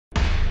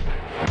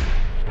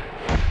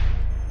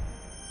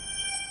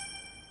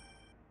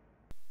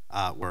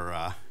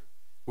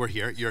We're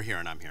here. You're here,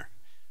 and I'm here.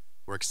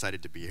 We're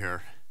excited to be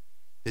here.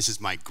 This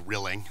is my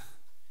grilling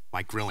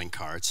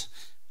cards.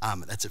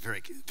 That's a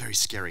very, very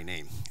scary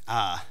name.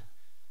 Hi,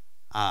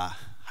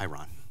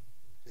 Ron.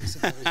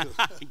 Jason, how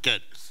are you?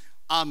 Good.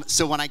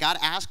 So when I got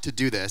asked to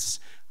do this,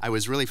 I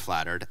was really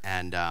flattered,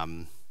 and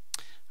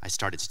I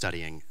started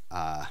studying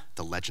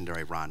the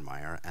legendary Ron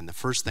Meyer. And the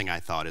first thing I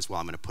thought is, well,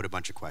 I'm going to put a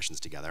bunch of questions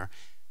together,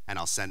 and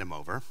I'll send him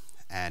over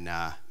and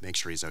make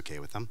sure he's okay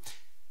with them.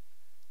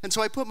 And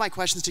so I put my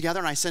questions together,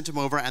 and I sent him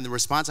over, and the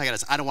response I got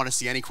is, I don't want to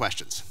see any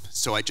questions.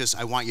 So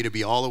I want you to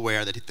be all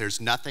aware that there's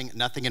nothing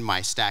in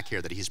my stack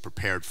here that he's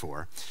prepared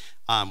for,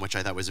 which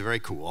I thought was very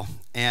cool.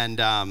 And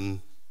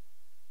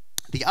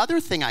the other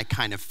thing I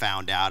kind of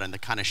found out, and the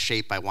kind of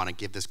shape I want to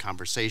give this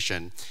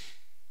conversation,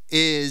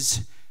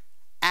 is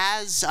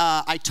as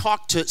I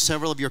talked to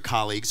several of your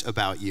colleagues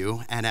about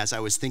you, and as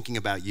I was thinking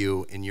about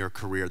you in your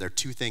career, there are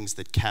two things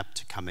that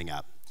kept coming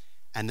up.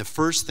 And the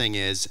first thing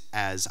is,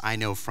 as I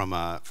know from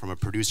a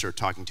producer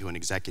talking to an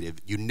executive,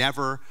 you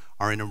never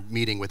are in a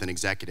meeting with an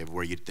executive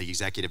where the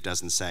executive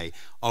doesn't say,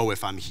 oh,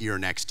 if I'm here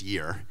next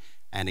year.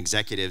 And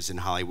executives in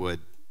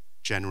Hollywood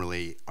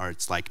generally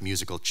it's like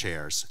musical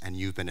chairs, and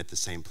you've been at the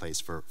same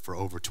place for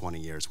over 20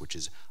 years, which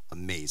is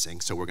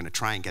amazing. So we're going to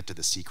try and get to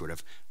the secret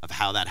of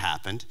how that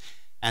happened.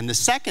 And the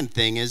second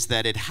thing is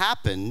that it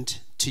happened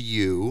to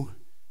you,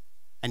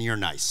 and you're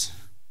nice.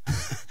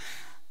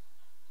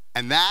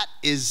 And that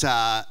is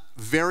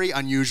very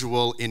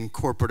unusual in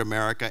corporate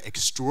America,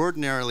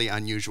 extraordinarily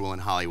unusual in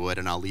Hollywood,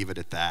 and I'll leave it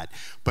at that.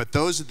 But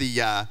those are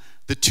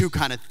the two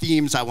kind of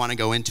themes I want to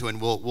go into, and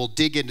we'll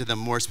dig into them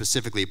more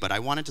specifically. But I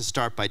wanted to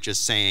start by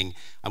just saying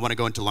I want to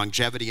go into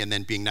longevity and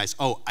then being nice.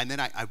 Oh, and then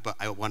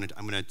I'm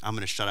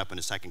gonna shut up in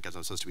a second because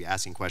I'm supposed to be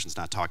asking questions,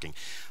 not talking.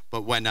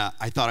 But when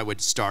I thought I would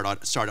start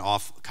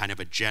off kind of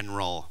a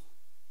general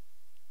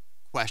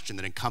question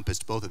that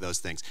encompassed both of those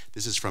things.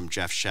 This is from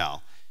Jeff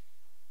Shell.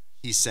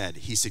 He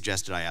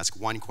suggested I ask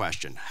one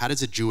question. How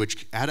does a Jewish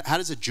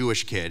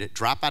kid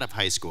drop out of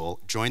high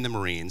school, join the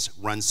Marines,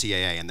 run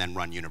CAA, and then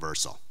run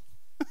Universal?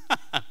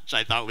 Which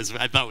I thought was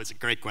a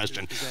great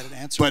question. Is that an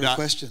answer to a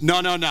question?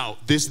 No.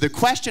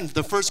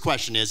 The first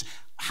question is,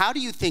 how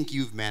do you think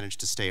you've managed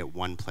to stay at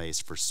one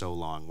place for so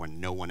long when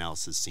no one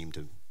else has seemed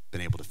to have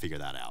been able to figure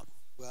that out?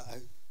 Well,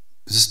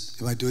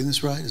 am I doing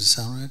this right? Does it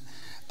sound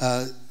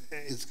right?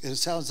 It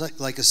sounds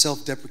like a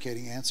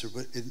self-deprecating answer,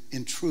 but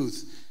in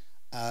truth,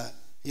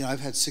 you know,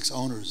 I've had 6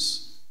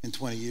 owners in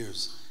 20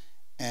 years,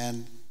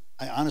 and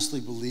I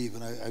honestly believe,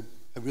 and I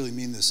really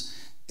mean this,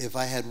 if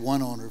I had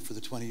one owner for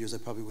the 20 years, I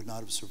probably would not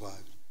have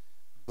survived.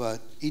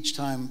 But each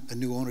time a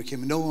new owner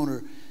came, no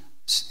owner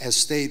has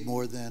stayed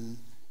more than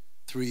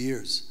 3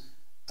 years,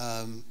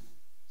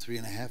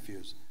 3.5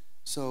 years.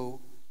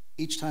 So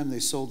each time they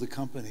sold the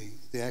company,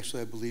 they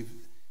actually, I believe,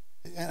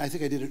 and I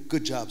think I did a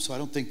good job, so I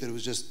don't think that it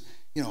was just,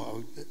 you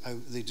know,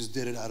 they just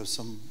did it out of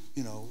some,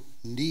 you know,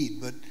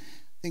 need, but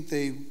I think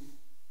they,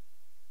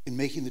 in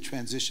making the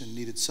transition,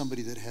 needed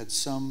somebody that had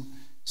some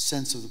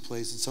sense of the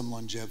place and some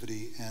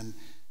longevity. And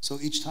so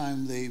each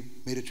time they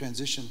made a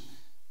transition,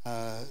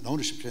 an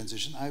ownership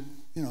transition, I,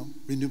 you know,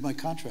 renewed my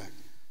contract.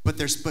 But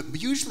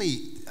usually,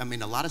 I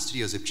mean, a lot of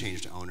studios have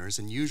changed owners,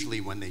 and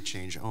usually when they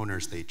change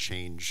owners, they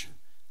change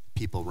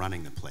people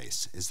running the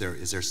place. Is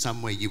there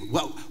some way you?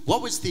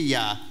 What was the?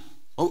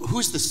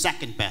 Who's the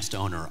second best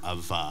owner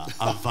of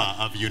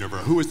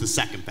Universal? Who was the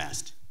second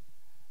best?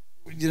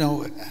 You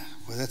know,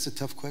 well, that's a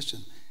tough question.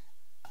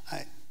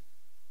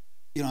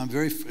 You know,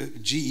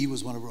 GE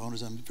was one of our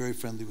owners. I'm very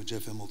friendly with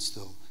Jeff Immelt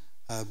still.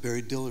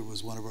 Barry Diller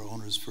was one of our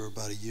owners for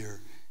about a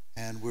year,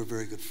 and we're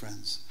very good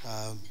friends.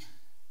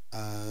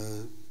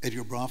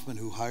 Edgar Bronfman,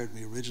 who hired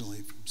me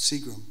originally from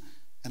Seagram,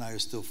 and I are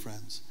still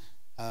friends.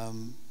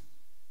 You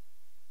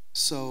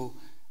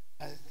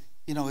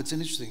know, it's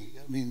interesting.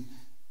 I mean,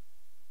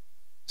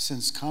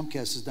 since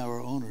Comcast is now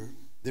our owner,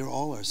 they're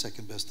all our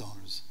second best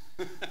owners.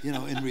 You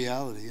know, in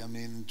reality, I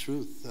mean, in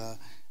truth.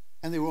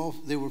 And they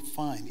were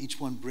fine. Each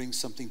one brings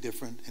something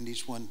different, and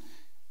each one,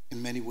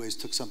 in many ways,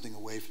 took something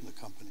away from the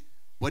company.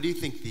 What do you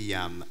think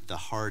the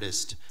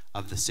hardest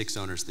of the 6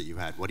 owners that you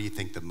had? What do you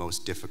think the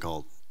most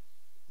difficult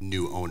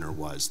new owner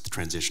was? The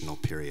transitional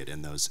period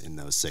in those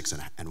 6,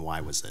 and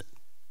why was it?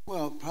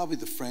 Well, probably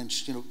the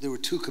French. You know, there were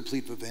 2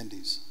 complete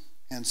Vivendis,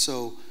 and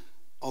so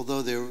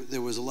although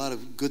there was a lot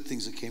of good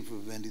things that came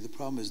from Vivendi, the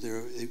problem is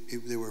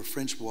they were a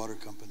French water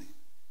company,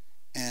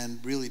 and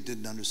really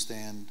didn't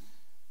understand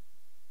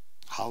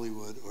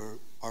Hollywood or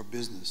our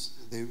business.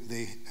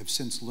 They have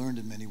since learned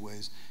in many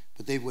ways,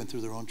 but they went through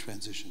their own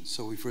transitions.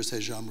 So we first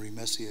had Jean-Marie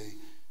Messier,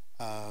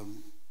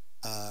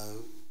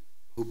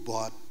 who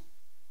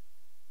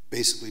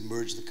basically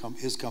merged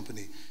his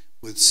company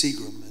with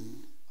Seagram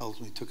and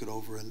ultimately took it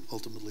over and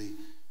ultimately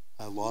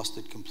lost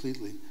it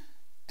completely.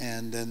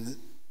 And then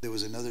there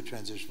was another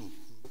transition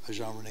from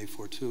Jean-René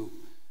Fortu,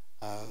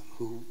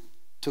 who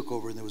took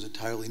over, and there was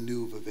entirely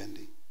new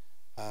Vivendi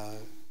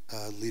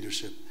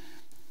leadership.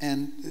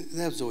 And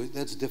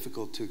that's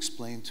difficult to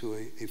explain to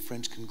a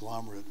French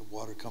conglomerate, a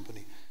water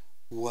company,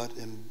 what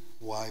and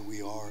why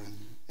we are,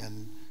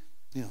 and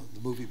you know, the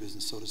movie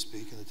business, so to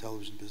speak, and the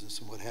television business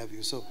and what have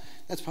you. So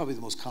that's probably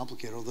the most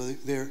complicated, although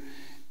they're,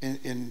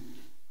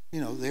 you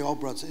know, they all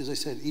brought, as I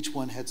said, each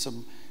one had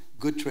some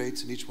good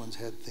traits and each one's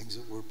had things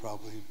that were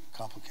probably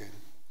complicated.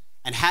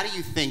 And how do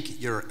you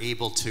think you're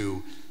able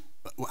to,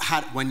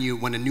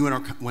 when a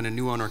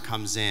new owner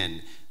comes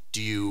in,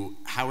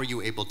 how are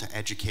you able to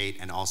educate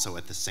and also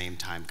at the same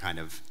time kind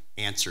of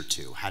answer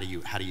to? How do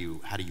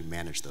you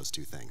manage those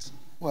two things?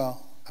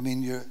 Well, I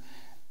mean, you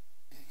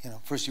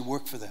know, first you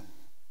work for them.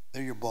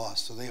 They're your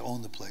boss, so they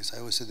own the place. I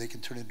always say they can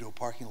turn it into a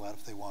parking lot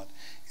if they want.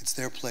 It's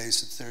their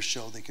place, it's their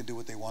show. They can do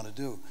what they want to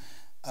do.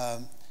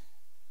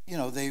 You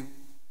know, they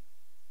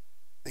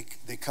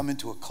come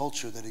into a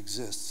culture that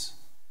exists,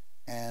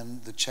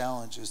 and the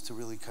challenge is to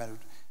really kind of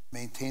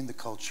maintain the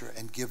culture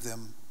and give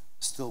them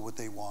still what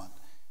they want.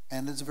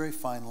 And it's a very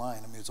fine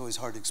line. I mean, it's always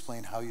hard to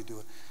explain how you do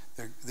it.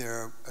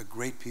 They're a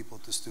great people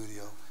at the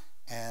studio,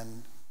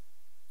 and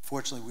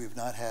fortunately we have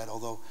not had,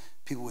 although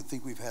people would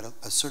think we've had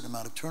a certain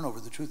amount of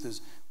turnover, the truth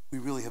is we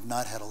really have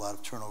not had a lot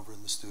of turnover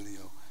in the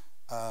studio.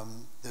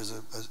 There's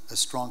a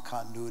strong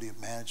continuity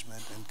of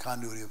management and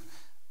continuity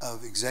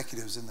of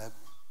executives in that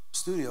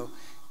studio,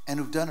 and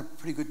who've done a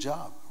pretty good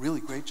job,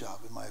 really great job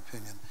in my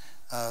opinion.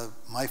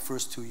 My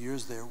first 2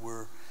 years there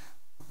were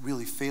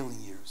really failing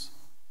years,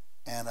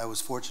 and I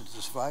was fortunate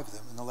to survive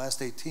them. In the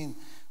last 18,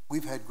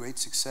 we've had great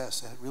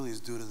success, and it really is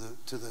due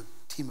to the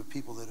team of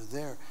people that are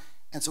there.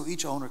 And so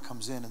each owner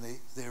comes in, and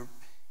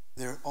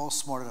they're all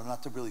smart enough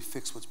not to really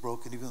fix what's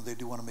broken, even though they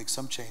do want to make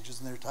some changes,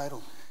 and they're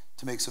entitled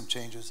to make some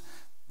changes.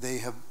 They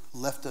have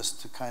left us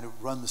to kind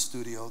of run the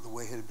studio the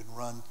way it had been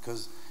run,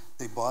 because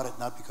they bought it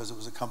not because it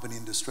was a company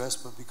in distress,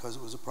 but because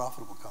it was a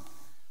profitable company.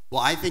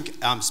 Well, I think,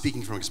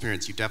 speaking from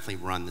experience, you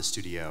definitely run the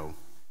studio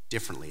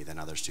differently than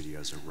other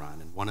studios are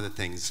run. And one of the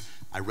things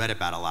I read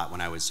about a lot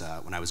when I was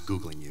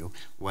Googling you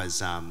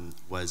was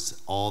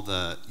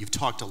you've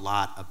talked a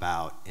lot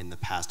about in the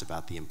past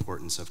about the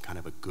importance of kind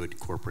of a good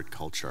corporate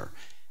culture.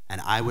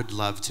 And I would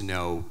love to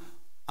know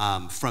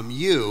from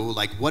you,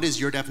 like, what is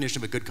your definition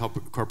of a good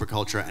corporate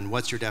culture, and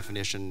what's your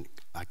definition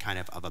kind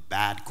of a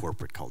bad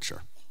corporate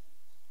culture?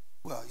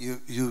 Well,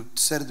 you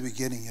said at the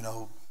beginning, you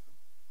know,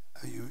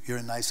 you're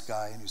a nice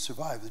guy and you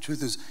survive. The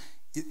truth is,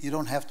 you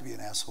don't have to be an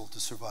asshole to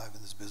survive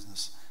in this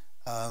business.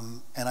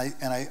 And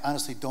I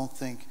honestly don't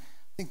think,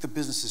 I think the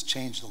business has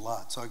changed a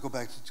lot. So I go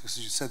back to, because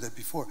you said that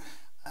before,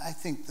 I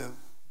think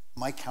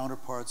my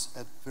counterparts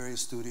at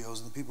various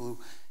studios and the people who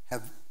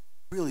have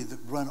really that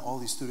run all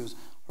these studios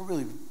are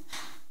really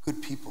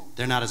good people.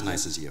 They're not as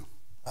nice as you.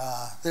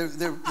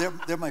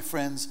 They're my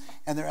friends,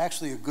 and they're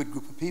actually a good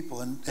group of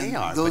people. And they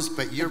are, those,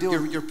 but you are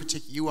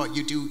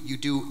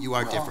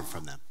different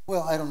from them.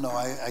 Well, I don't know.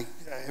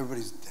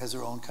 Everybody has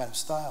their own kind of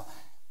style,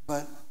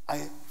 but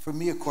for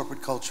me, a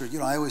corporate culture, you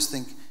know, I always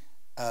think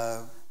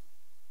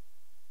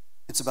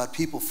it's about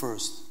people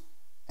first,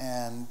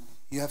 and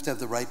you have to have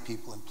the right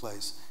people in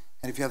place.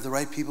 And if you have the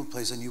right people in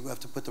place, then you have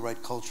to put the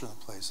right culture in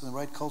place. And the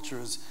right culture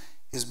is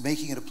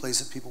making it a place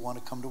that people want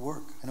to come to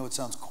work. I know it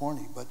sounds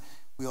corny, but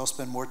we all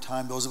spend more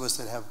time, those of us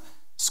that have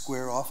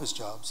square office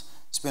jobs,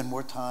 spend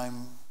more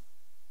time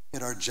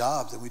at our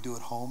job than we do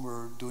at home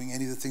or doing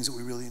any of the things that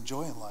we really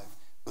enjoy in life,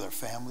 with our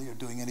family or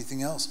doing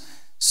anything else.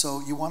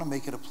 So you want to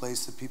make it a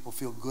place that people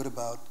feel good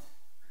about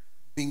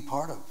being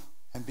part of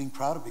and being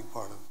proud of being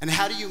part of. And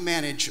how do you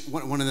manage,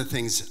 one of the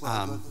things...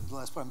 Well, the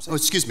last part I'm saying... Oh,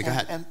 excuse me, go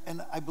ahead.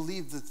 And I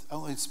believe that,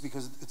 only it's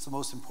because it's the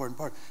most important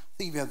part, I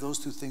think if you have those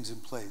two things in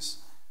place,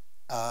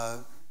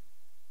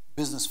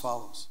 business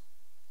follows.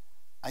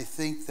 I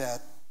think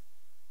that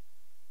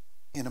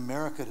in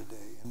America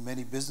today, in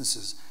many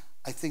businesses,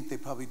 I think they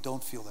probably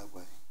don't feel that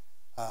way.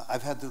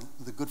 I've had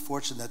the good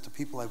fortune that the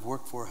people I've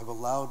worked for have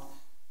allowed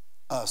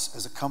us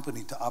as a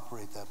company to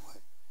operate that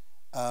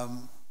way.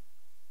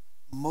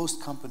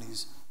 Most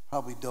companies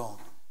probably don't.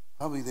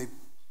 Probably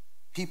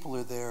people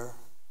are there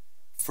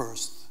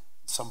first,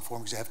 in some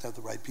form, because you have to have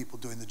the right people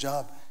doing the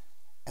job,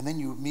 and then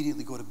you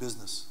immediately go to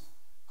business.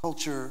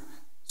 Culture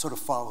sort of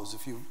follows.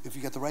 If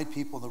you get the right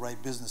people and the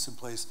right business in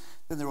place,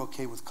 then they're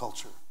okay with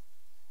culture.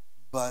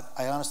 But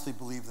I honestly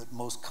believe that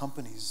most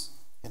companies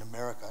in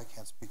America, I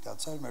can't speak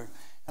outside America,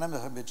 and I'm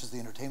not just the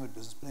entertainment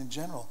business, but in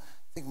general,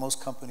 I think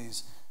most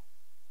companies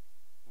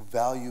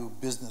value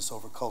business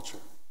over culture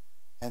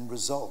and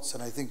results.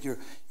 And I think you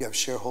have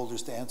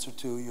shareholders to answer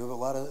to. You have a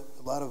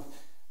lot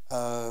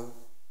of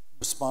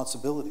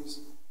responsibilities.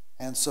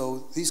 And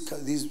so these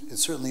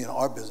certainly in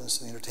our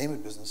business, in the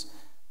entertainment business,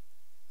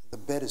 the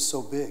bet is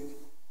so big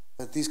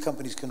that these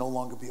companies can no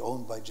longer be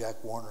owned by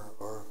Jack Warner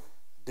or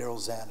Daryl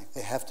Zanuck.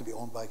 They have to be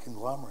owned by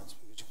conglomerates,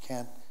 because you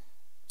can't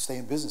stay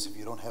in business if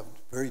you don't have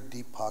very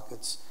deep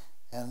pockets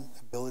and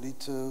ability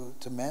to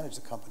manage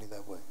the company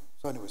that way.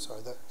 So anyway,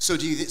 sorry.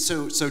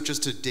 So so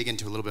just to dig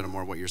into a little bit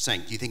more what you're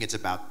saying, do you think it's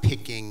about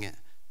picking,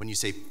 when you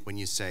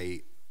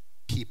say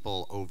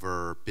people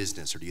over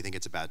business, or do you think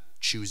it's about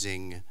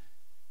choosing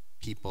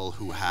people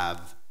who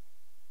have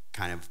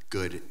kind of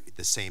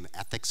the same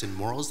ethics and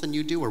morals than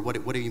you do, or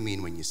what do you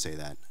mean when you say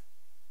that?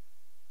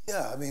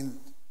 Yeah, I mean,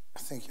 I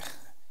think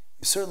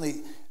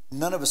certainly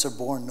none of us are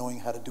born knowing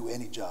how to do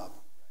any job.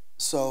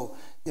 So,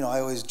 you know, I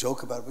always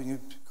joke about it. When you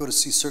go to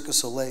see Cirque du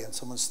Soleil and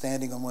someone's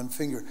standing on one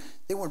finger,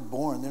 they weren't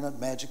born, they're not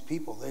magic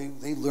people.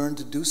 They learned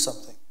to do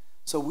something.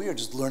 So we are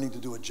just learning to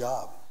do a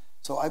job.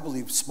 So I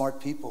believe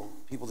smart people,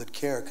 people that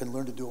care, can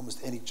learn to do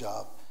almost any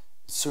job.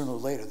 Sooner or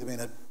later, they may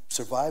not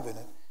survive in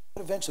it,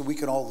 but eventually we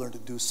can all learn to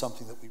do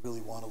something that we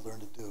really want to learn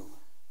to do.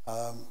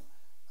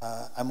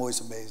 I'm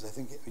always amazed. I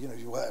think, you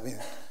know, I mean,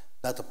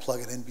 not to plug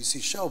an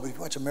NBC show, but if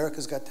you watch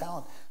America's Got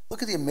Talent,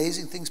 look at the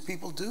amazing things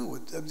people do,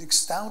 the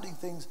astounding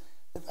things.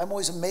 I'm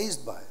always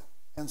amazed by it.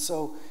 And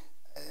so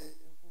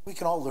we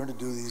can all learn to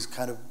do these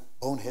kind of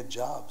bonehead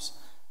jobs,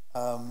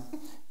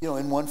 you know,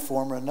 in one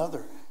form or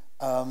another.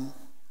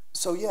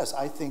 So yes,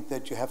 I think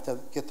that you have to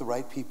get the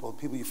right people,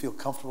 people you feel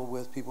comfortable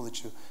with, people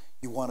that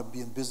you want to be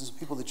in business,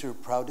 people that you're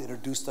proud to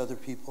introduce to other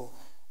people.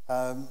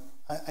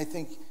 I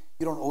think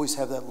you don't always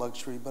have that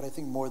luxury, but I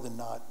think more than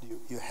not,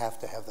 you have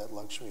to have that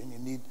luxury,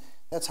 and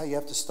that's how you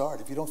have to start.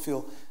 If you don't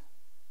feel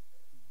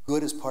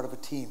good as part of a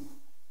team,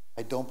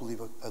 I don't believe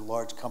a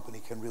large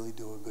company can really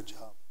do a good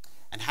job.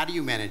 And how do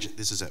you manage,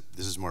 this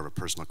is more of a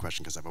personal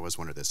question because I've always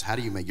wondered this, how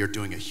do you you're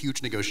doing a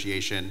huge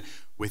negotiation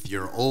with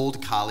your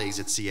old colleagues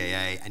at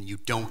CAA and you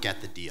don't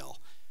get the deal,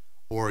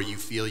 or you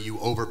feel you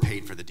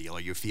overpaid for the deal, or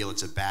you feel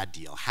it's a bad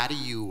deal. How do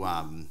you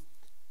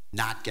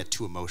not get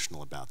too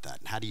emotional about that?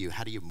 And how do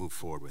you move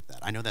forward with that?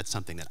 I know that's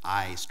something that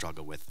I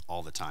struggle with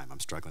all the time.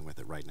 I'm struggling with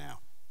it right now.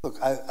 Look,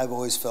 I've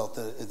always felt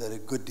that a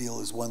good deal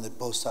is one that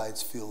both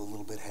sides feel a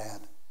little bit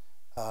had.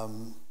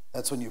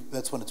 That's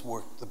when it's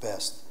worked the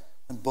best,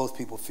 when both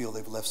people feel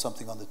they've left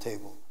something on the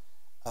table.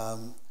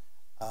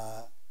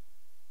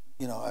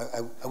 You know,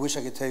 I wish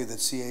I could tell you that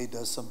CAA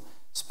does some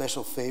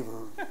special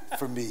favor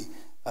for me.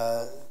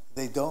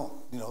 They don't.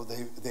 You know,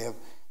 they have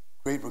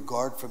great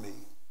regard for me,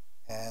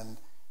 and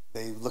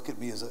they look at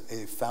me as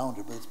a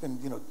founder. But it's been,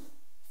 you know,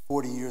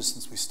 40 years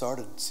since we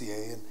started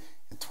CAA,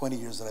 and 20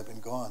 years that I've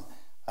been gone.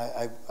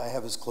 I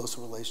have as close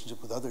a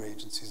relationship with other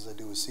agencies as I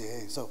do with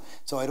CAA.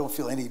 So I don't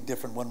feel any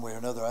different one way or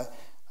another.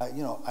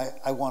 You know,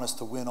 I want us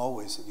to win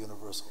always at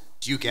Universal.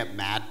 Do you get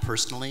mad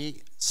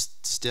personally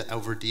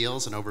over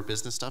deals and over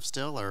business stuff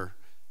still, or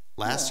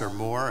less, or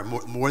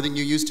more than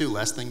you used to,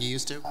 less than you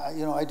used to?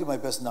 You know, I do my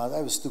best not. I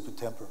have a stupid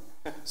temper,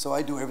 so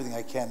I do everything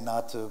I can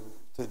not to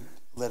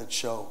let it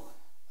show,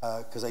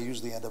 because I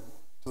usually end up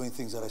doing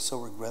things that I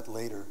so regret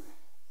later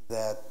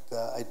that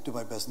I do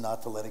my best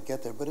not to let it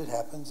get there. But it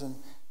happens, and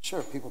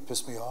sure, people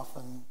piss me off,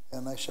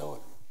 and I show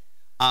it.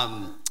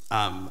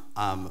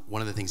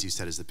 One of the things you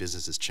said is the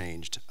business has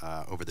changed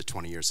over the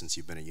 20 years since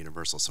you've been at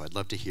Universal. So I'd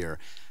love to hear,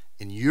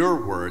 in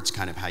your words,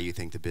 kind of how you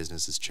think the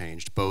business has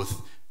changed,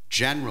 both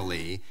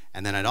generally,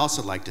 and then I'd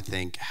also like to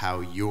think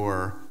how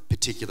your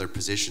particular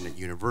position at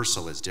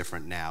Universal is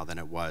different now than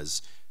it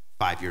was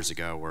 5 years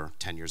ago or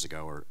 10 years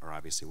ago, or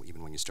obviously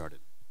even when you started.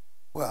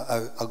 Well,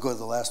 I'll go to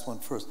the last one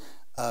first.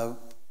 You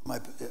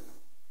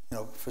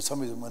know, for some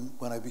reason,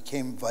 when I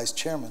became vice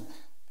chairman,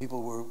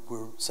 people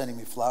were sending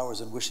me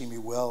flowers and wishing me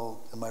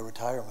well in my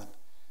retirement.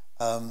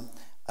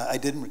 I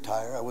didn't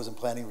retire. I wasn't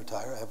planning to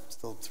retire. I have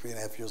still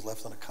 3.5 years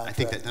left on a contract.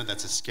 I think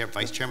that's a scary,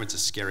 vice chairman's a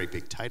scary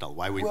big title.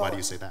 Why do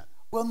you say that?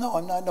 Well, no,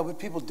 I'm not. No, but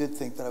people did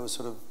think that I was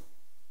sort of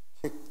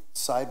kicked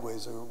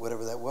sideways or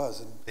whatever that was.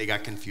 And they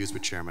got confused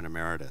with chairman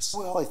emeritus.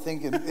 Well, I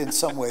think in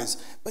some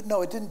ways, but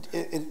no, it didn't.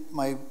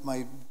 My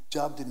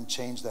job didn't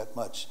change that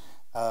much.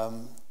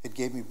 It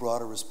gave me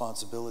broader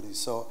responsibilities.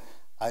 So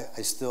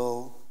I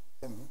still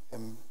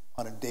am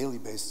on a daily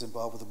basis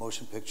involved with the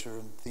motion picture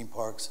and theme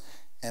parks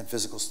and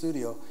physical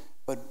studio,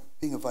 but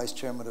being a vice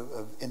chairman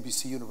of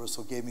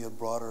NBCUniversal gave me a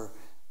broader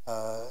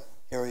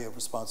area of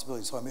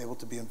responsibility. So I'm able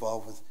to be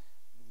involved with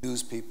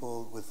news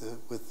people, with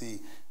the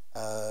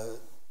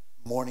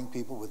morning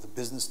people, with the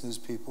business news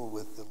people,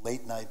 with the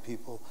late night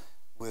people,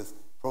 with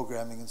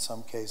programming in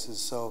some cases.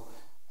 So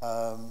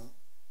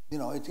you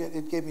know,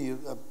 it gave me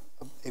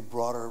a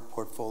broader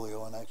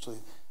portfolio, and actually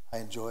I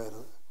enjoy it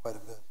quite a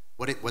bit.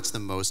 What's the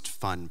most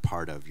fun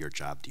part of your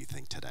job, do you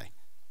think, today?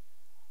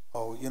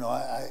 Oh, you know,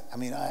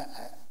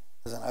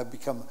 listen, I've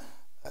become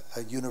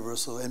a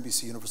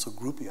NBC Universal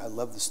groupie. I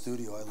love the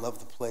studio. I love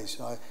the place.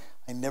 You know,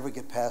 I never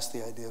get past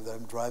the idea that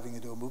I'm driving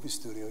into a movie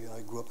studio. You know,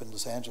 I grew up in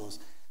Los Angeles,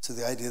 so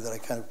the idea that I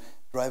kind of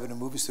drive in a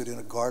movie studio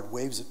and a guard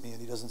waves at me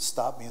and he doesn't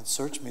stop me and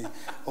search me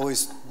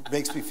always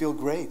makes me feel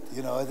great.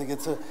 You know, I think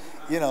it's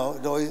you know,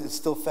 it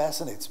still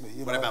fascinates me.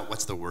 You know?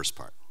 What's the worst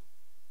part?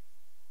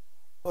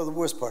 Well, the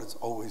worst part is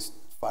always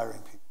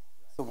firing people.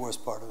 It's the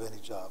worst part of any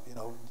job. You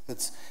know,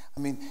 I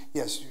mean,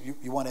 yes,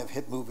 you want to have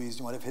hit movies,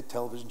 you want to have hit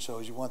television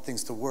shows, you want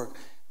things to work,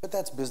 but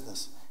that's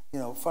business. You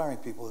know, firing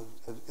people,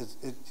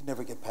 you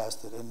never get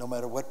past it. And no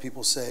matter what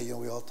people say, you know,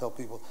 we all tell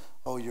people,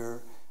 oh,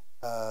 you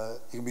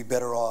can be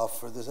better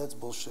off, or this. That's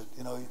bullshit.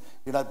 You know,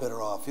 you're not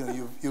better off. You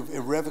know, you've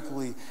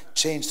irrevocably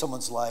changed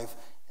someone's life,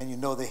 and you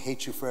know they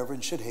hate you forever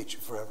and should hate you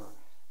forever.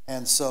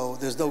 And so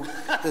there's no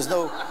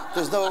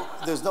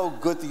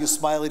good that you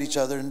smile at each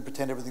other and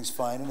pretend everything's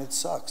fine, and it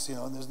sucks. You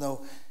know, and there's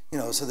no, you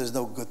know, so there's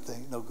no good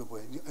thing, no good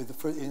way.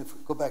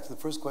 Go back to the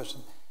first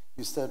question.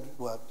 You said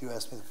what? You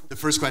asked me. The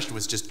first question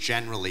was just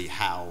generally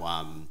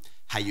how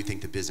you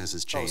think the business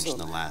has changed in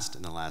the last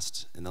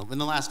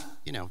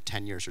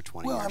 10 years or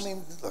 20 years. Well, I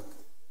mean, look,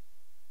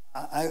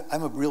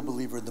 I'm a real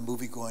believer in the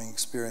movie-going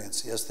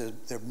experience. Yes, there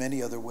are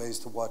many other ways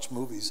to watch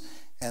movies,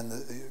 and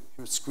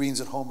your screens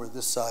at home are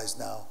this size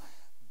now.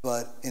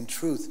 But in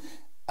truth,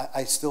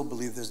 I still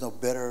believe there's no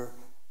better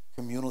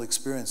communal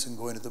experience than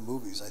going to the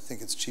movies. I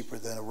think it's cheaper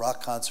than a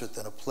rock concert,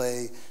 than a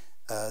play,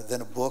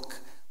 than a book.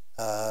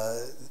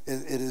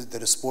 It is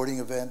than a sporting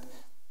event.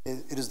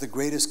 It is the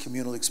greatest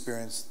communal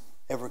experience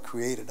ever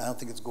created. I don't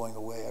think it's going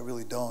away. I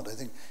really don't. I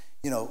think,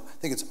 I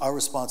think it's our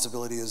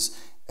responsibility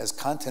as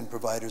content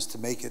providers to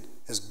make it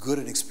as good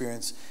an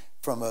experience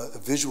from a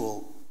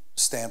visual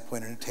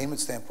standpoint, an entertainment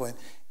standpoint,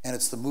 and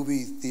it's the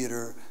movie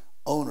theater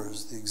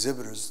owners, the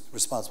exhibitors'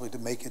 responsibility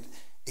to make it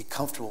a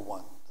comfortable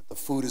one, that the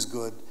food is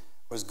good,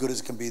 or as good as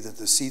it can be, that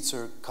the seats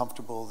are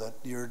comfortable, that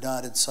you're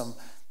not in some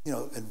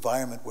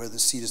environment where the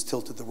seat is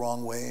tilted the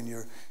wrong way and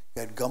you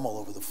had gum all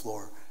over the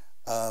floor.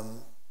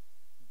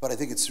 But I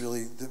think it's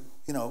really,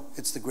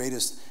 it's the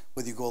greatest,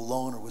 whether you go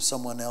alone or with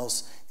someone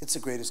else, it's the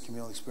greatest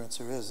communal experience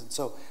there is. And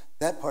so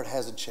that part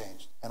hasn't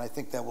changed. And I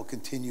think that will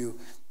continue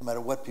no matter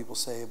what people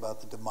say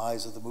about the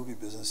demise of the movie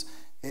business.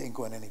 It ain't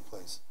going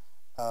anyplace.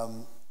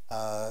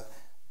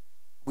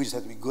 We just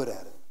have to be good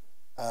at it.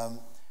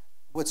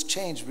 What's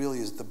changed really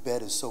is the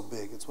bet is so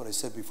big. It's what I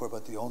said before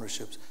about the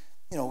ownerships.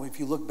 If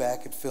you look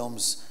back at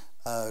films,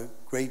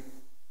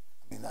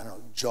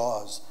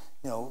 Jaws,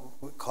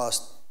 would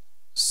cost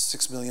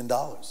 $6 million.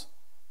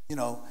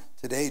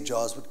 Today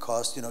Jaws would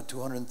cost,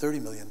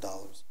 $230 million.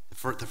 The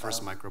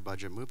first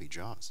micro-budget movie,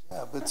 Jaws.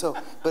 Yeah,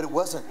 but it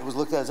wasn't. It was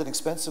looked at as an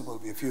expensive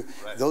movie.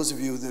 Those of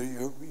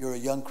you, you're a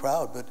young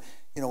crowd, but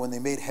when they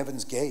made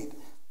Heaven's Gate,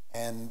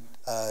 and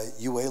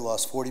UA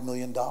lost $40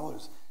 million, it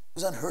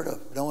was unheard of.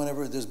 No one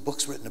ever. There's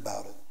books written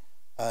about it,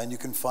 and you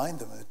can find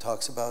them. And it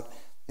talks about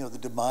the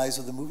demise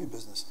of the movie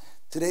business.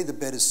 Today the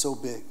bet is so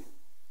big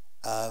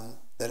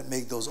that it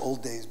made those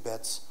old days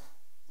bets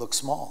look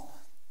small.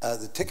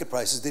 The ticket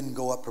prices didn't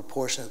go up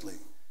proportionately.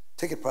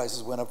 Ticket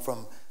prices went up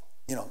from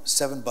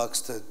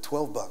 $7 to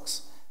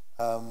 $12.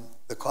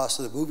 The cost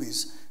of the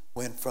movies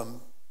went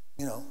from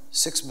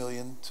 $6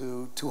 million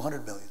to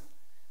 $200 million,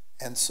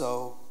 and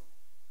so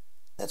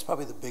that's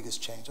probably the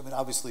biggest change. I mean,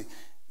 obviously,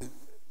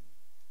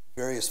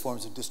 various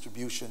forms of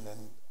distribution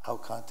and how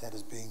content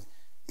is being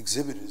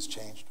exhibited has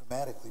changed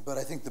dramatically, but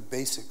I think the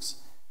basics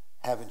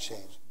haven't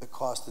changed. The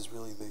cost is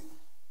really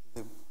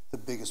the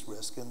biggest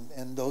risk,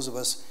 and those of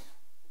us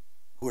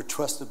who are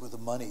trusted with the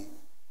money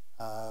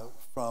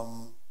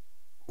from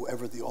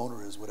whoever the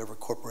owner is, whatever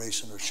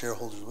corporation or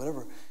shareholders,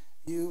 whatever,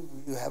 you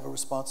have a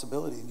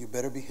responsibility, and you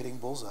better be hitting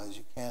bullseyes.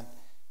 You can't,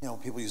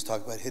 people used to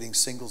talk about hitting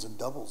singles and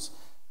doubles.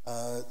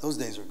 Those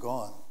days are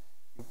gone.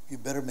 You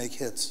better make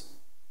hits.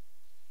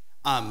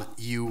 One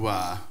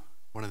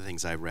of the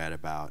things I read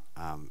about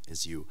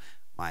is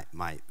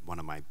one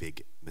of my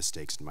big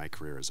mistakes in my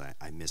career is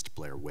I missed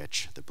Blair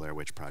Witch, the Blair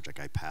Witch Project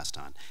I passed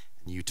on.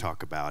 And you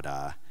talk about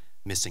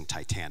missing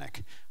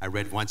Titanic. I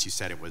read once you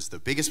said it was the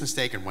biggest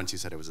mistake, and once you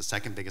said it was the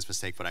second biggest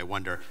mistake, but I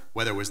wonder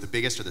whether it was the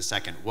biggest or the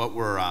second.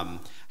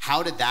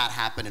 How did that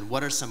happen, and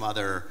what are some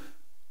other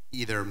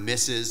either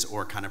misses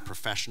or kind of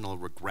professional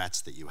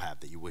regrets that you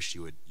have that you wish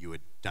you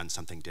had done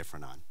something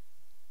different on?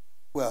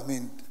 Well, I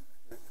mean,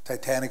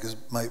 Titanic is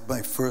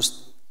my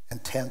first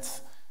and 10th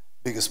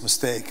biggest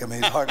mistake. I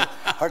mean, hard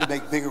to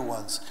make bigger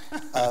ones.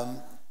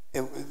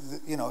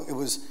 It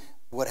was,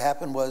 what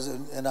happened was,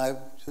 and I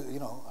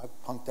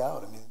punked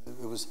out. I mean,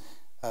 it was,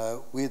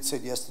 we had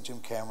said yes to Jim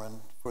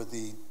Cameron for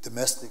the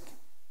domestic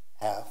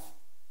half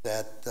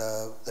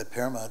that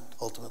Paramount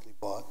ultimately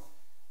bought,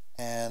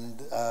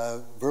 and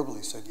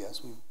verbally said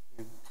yes.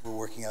 We were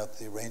working out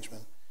the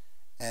arrangement,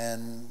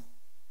 and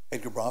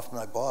Edgar Bronfman,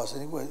 my boss,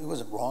 and he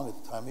wasn't wrong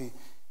at the time.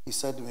 He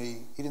said to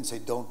me, he didn't say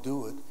don't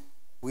do it.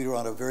 We were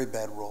on a very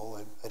bad roll.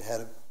 I'd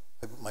had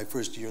my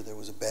first year there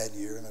was a bad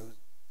year, and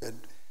I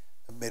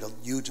made a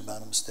huge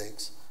amount of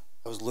mistakes.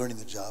 I was learning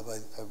the job.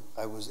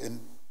 I was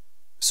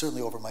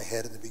certainly over my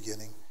head in the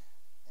beginning,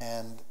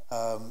 and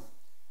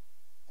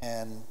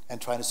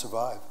trying to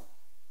survive.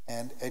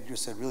 And Edgar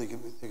said, really,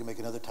 they can make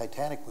another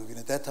Titanic movie. And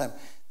at that time,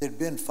 there'd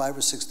been 5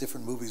 or 6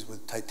 different movies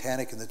with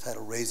Titanic in the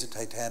title, Raise the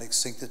Titanic,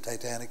 Sink the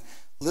Titanic.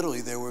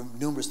 Literally, there were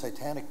numerous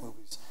Titanic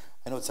movies.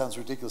 I know it sounds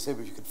ridiculous, but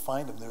if you could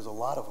find them, there's a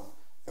lot of them.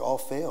 They all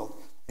failed.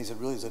 And he said,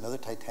 really, is another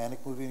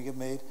Titanic movie going to get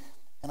made?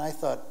 And I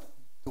thought,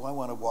 do I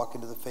want to walk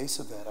into the face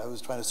of that? I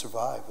was trying to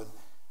survive. And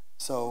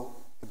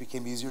so it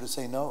became easier to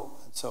say no.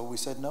 And so we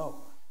said no.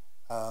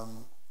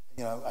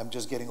 I'm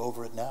just getting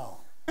over it now.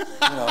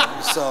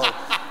 So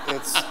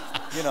it's,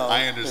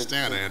 I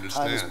understand.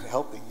 Time is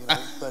helping,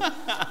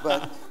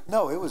 but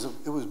no, it was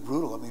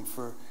brutal. I mean,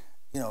 for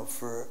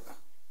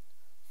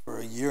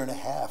a year and a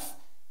half,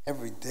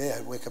 every day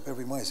I'd wake up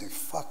every morning and say,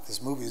 fuck,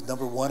 this movie is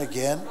 #1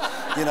 again,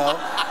 you know,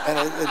 and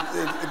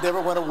it never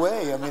went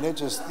away. I mean, it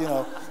just, you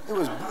know, it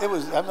was,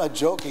 I'm not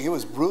joking, it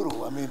was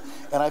brutal. I mean,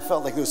 and I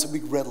felt like there was a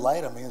big red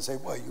light on me and say,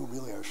 boy, you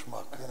really are a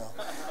schmuck, you know.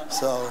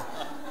 So,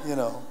 you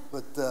know,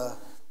 but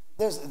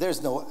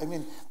there's no, I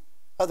mean,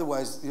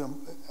 otherwise, you know,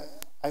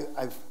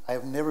 I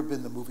have never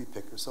been the movie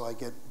picker, so I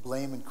get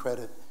blame and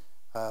credit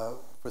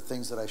for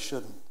things that I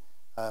shouldn't.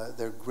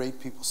 There are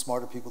great people,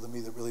 smarter people than me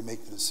that really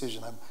make the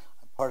decision. I'm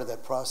part of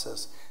that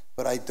process,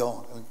 but I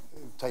don't. I mean,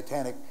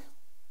 Titanic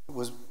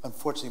was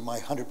unfortunately my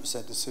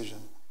 100% decision.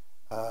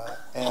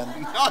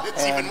 And no,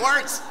 it's even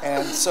worse.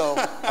 And so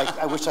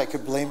I wish I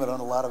could blame it on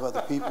a lot of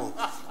other people,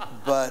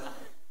 but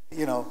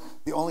you know,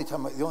 the only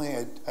thing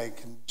I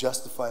can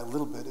justify a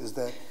little bit is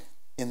that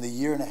in the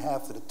year and a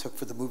half that it took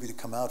for the movie to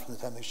come out from the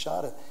time they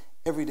shot it,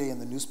 every day in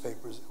the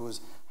newspapers it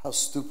was how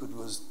stupid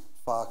was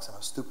Fox and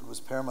how stupid was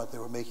Paramount. They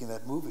were making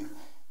that movie.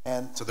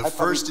 And so I'd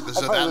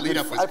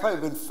probably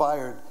been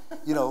fired,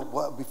 you know,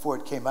 before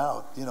it came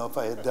out, you know, if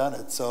I had done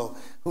it. So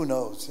who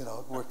knows? You know,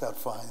 it worked out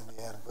fine in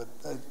the end, but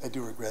I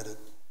do regret it.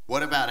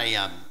 What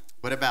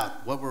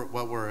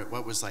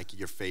was like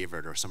your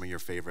favorite or some of your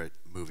favorite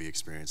movie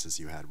experiences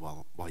you had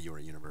while you were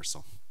at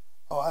Universal?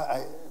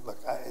 Oh,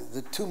 look,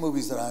 the two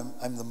movies that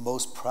I'm the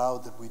most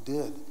proud that we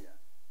did,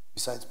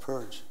 besides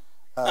Purge.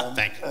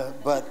 Thank you.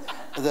 But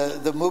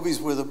the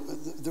movies were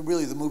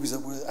really the movies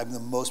that I'm the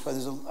most proud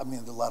of. I mean,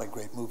 there's a lot of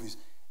great movies,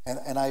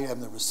 and I am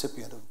the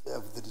recipient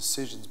of the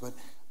decisions. But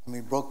I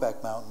mean,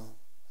 Brokeback Mountain,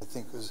 I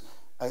think was.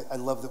 I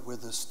love that we're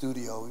the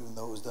studio, even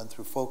though it was done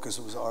through Focus.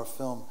 It was our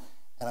film,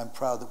 and I'm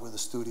proud that we're the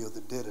studio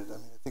that did it. I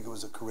mean, I think it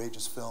was a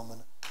courageous film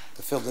and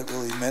a film that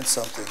really meant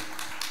something.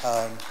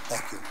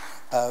 Thank you.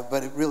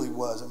 But it really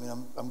was. I mean,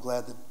 I'm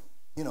glad that,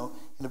 you know,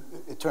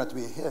 it turned out to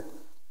be a hit,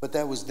 but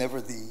that was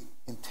never the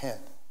intent.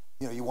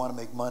 You know, you want to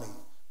make money,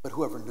 but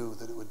whoever knew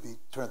that it would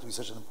turn out to be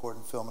such an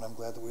important film, and I'm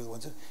glad that we were the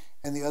ones in.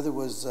 And the other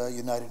was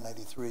United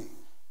 93,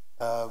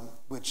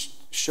 which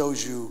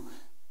shows you,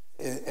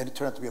 and it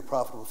turned out to be a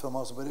profitable film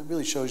also, but it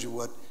really shows you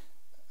what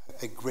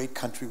a great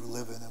country we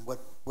live in and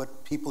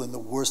what people in the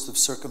worst of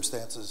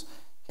circumstances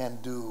can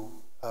do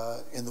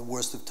in the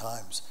worst of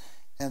times.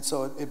 And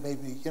so it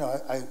made me, you know,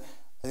 I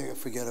think I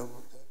forget, I don't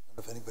know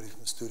if anybody from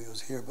the studio is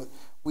here, but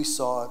we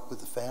saw it with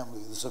the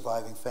family, the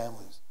surviving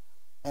families.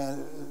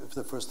 And for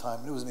the first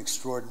time, it was an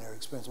extraordinary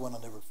experience, one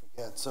I'll never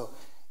forget. So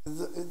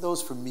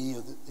those for me,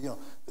 are you know,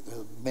 there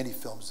are many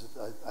films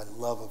that I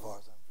love of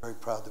ours. I'm very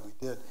proud that we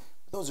did.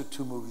 But those are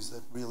two movies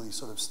that really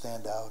sort of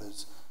stand out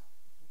as,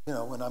 you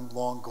know, when I'm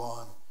long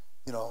gone,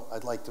 you know,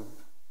 I'd like to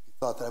be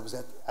thought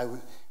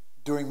that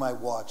during my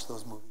watch,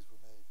 those movies were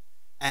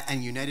made.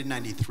 And United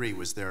 93,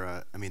 was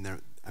there I mean,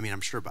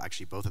 I'm sure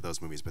actually both of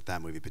those movies, but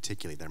that movie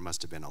particularly, there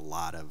must have been a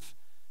lot of,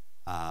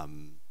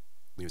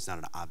 it was not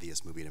an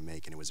obvious movie to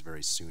make, and it was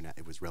very soon.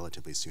 It was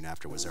relatively soon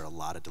after. Was there a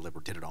lot of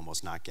deliberate? Did it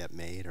almost not get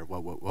made, or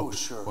what? Oh,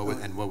 sure.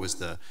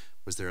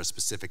 Was there a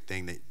specific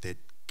thing that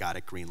got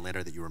it greenlit,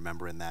 or that you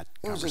remember in that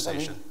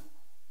conversation?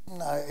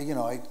 You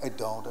know, I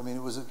don't. I mean,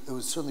 it was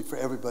certainly for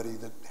everybody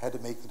that had to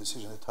make the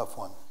decision a tough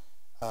one,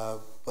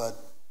 but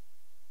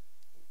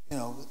you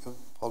know,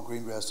 Paul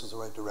Greengrass was the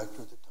right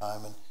director at the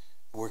time, and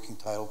the working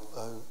title,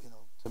 you know,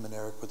 Tim and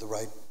Eric were the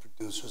right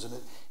producers, and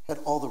it had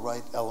all the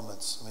right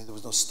elements. I mean, there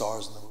was no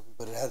stars in the movie,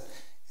 but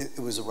it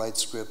was the right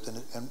script, and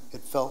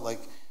it felt like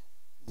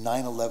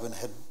 9/11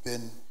 had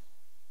been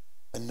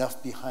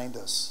enough behind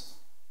us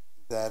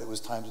that it was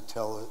time to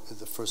tell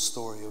the first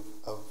story of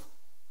a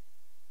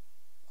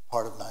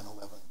part of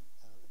 9/11,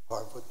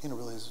 part of what, you know,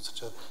 really is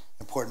such an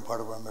important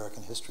part of our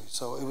American history.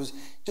 So it was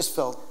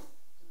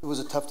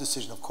a tough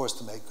decision, of course,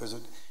 to make, because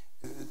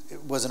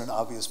it wasn't an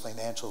obvious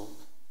financial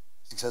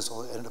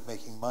successful. It ended up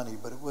making money,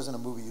 but it wasn't a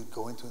movie you'd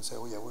go into and say,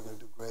 oh yeah, we're going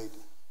to do great.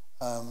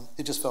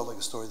 It just felt like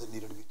a story that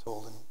needed to be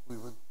told, and we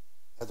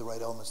had the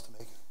right elements to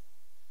make it.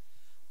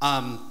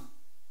 I'm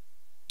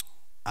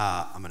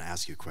going to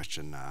ask you a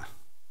question,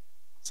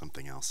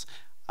 something else.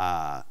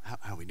 How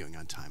are we doing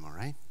on time, all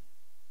right?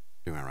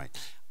 Doing all right.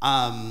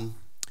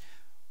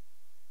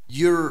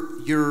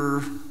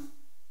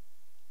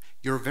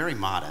 You're very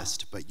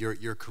modest, but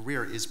your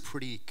career is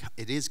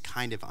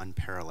kind of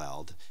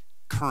unparalleled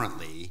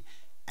currently.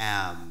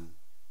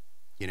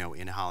 You know,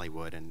 in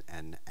Hollywood,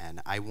 and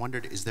I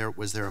wondered,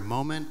 was there a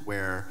moment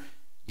where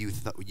you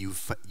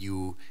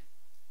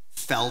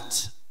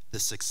felt the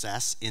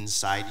success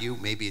inside you?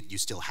 Maybe you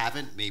still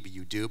haven't, maybe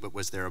you do, but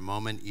was there a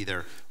moment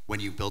either when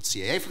you built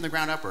CAA from the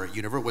ground up or at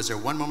Universal, was there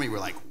one moment you were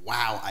like,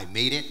 wow, I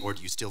made it, or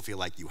do you still feel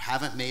like you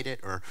haven't made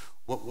it, or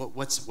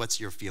what's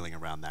your feeling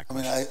around that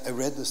question? I mean, I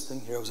read this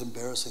thing here, it was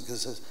embarrassing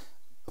because it says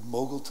a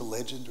mogul to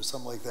legend or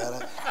something like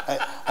that.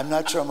 I'm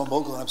not sure I'm a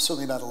mogul, and I'm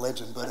certainly not a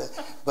legend, but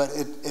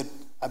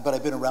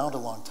I've been around a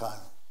long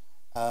time.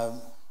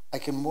 I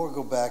can more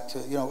go back to,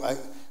 you know,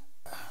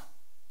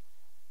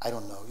 I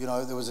don't know. You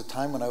know, there was a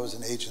time when I was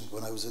an agent,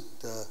 when I was at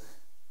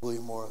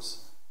William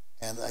Morris,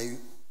 and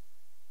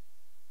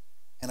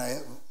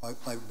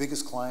my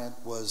biggest client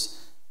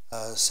was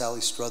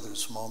Sally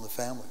Struthers from All in the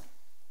Family,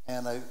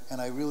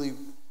 And I really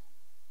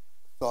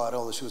thought,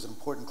 oh, she was an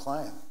important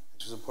client.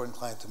 She was an important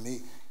client to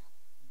me.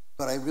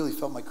 But I really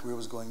felt my career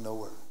was going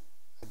nowhere.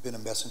 I'd been a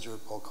messenger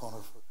at Paul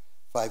Kohner for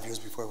 5 years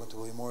before I went to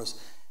William Morris.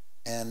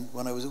 And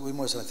when I was at William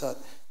Morris,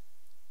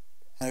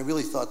 I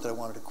really thought that I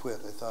wanted to quit.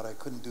 I thought I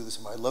couldn't do this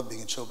anymore. I loved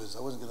being in show business.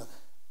 I wasn't going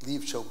to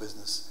leave show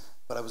business,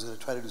 but I was going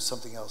to try to do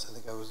something else. I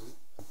think I was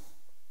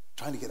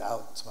trying to get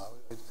out somehow.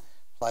 I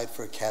applied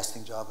for a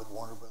casting job at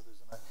Warner Brothers,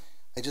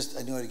 and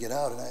I knew how to get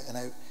out. And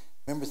I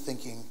remember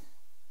thinking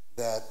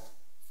that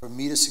for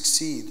me to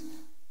succeed,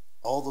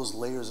 all those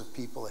layers of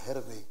people ahead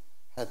of me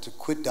had to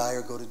quit, die,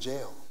 or go to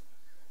jail.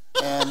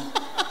 And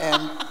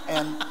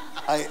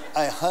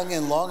I hung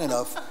in long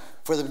enough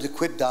for them to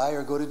quit, die,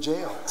 or go to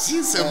jail.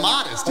 He's so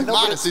modest. Too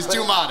modest. He's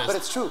too modest. But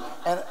it's true.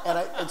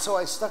 And so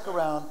I stuck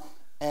around,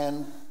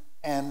 and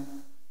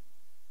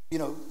you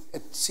know,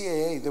 at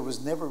CAA there was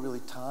never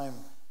really time.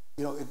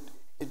 You know,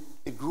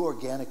 it grew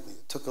organically.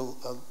 It took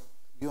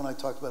you and I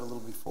talked about it a little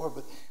before,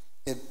 but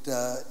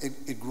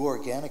it grew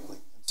organically.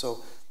 And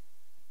so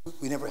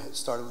we never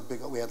started with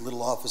big. We had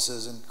little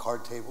offices and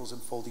card tables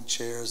and folding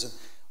chairs and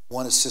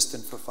one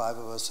assistant for 5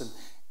 of us,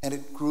 and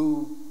it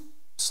grew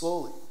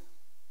slowly.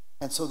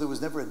 And so there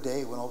was never a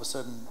day when all of a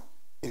sudden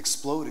it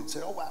exploded and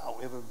said, oh wow,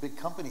 we have a big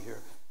company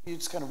here. You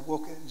just kind of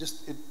woke,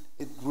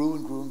 it grew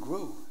and grew and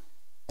grew.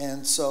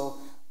 And so,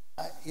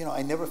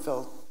 I never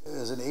felt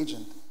as an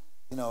agent,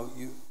 if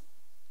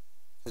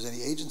there's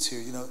any agents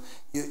here,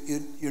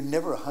 you're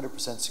never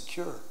 100%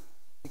 secure,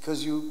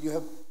 because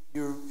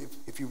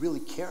if you really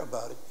care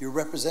about it, you're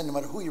representing, no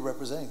matter who you're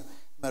representing,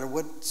 no matter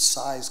what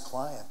size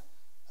client,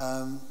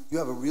 you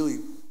have a really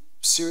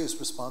serious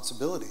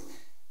responsibility.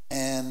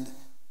 And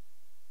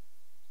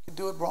you can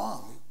do it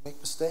wrong, you make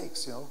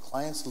mistakes,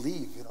 clients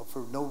leave,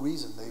 for no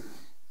reason.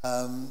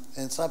 And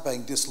it's not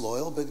being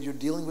disloyal, but you're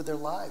dealing with their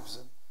lives,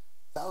 and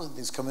 1,000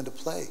 things come into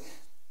play.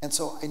 And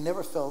so I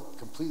never felt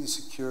completely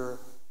secure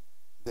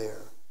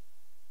there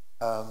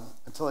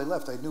until I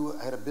left. I knew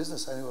I had a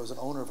business, I knew I was an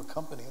owner of a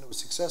company, and it was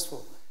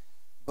successful.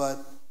 But,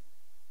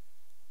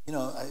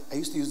 I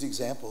used to use the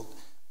example,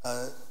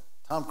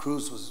 Tom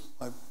Cruise was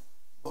my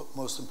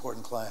most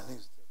important client.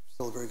 He's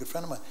still a very good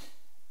friend of mine.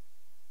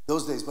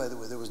 Those days, by the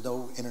way, there was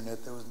no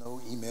internet, there was no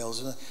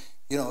emails.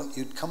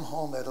 You'd come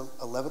home at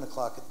 11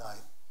 o'clock at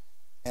night,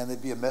 and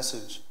there'd be a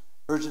message,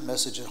 urgent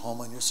message at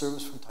home on your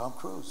service from Tom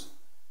Cruise.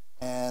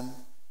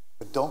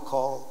 But don't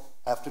call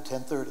after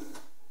 10:30.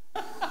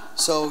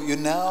 So you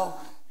now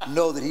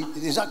know that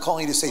he's not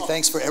calling you to say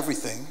thanks for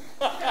everything.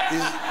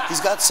 He's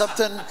got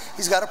something,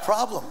 he's got a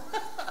problem.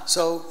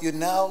 So you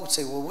now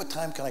say, well, what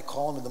time can I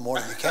call him in the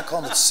morning? You can't call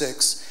him at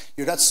 6.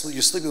 You're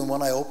sleeping with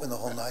one eye open the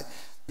whole night.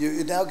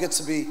 It now gets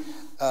to be,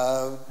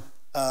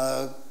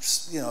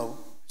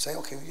 say,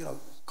 okay,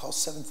 call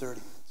 7:30.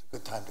 It's a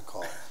good time to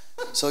call.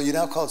 So you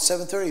now call at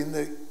 7:30, and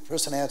the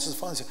person answers the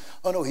phone and says,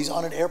 oh no, he's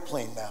on an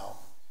airplane now.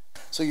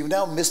 So you've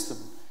now missed him,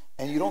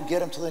 and you don't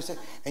get him till the next day,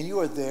 and you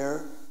are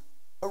there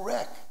a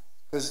wreck.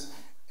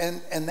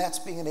 And that's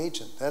being an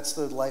agent. That's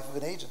the life of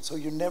an agent. So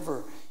you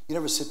never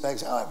sit back and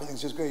say, oh,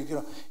 everything's just great.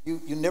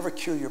 You never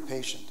cure your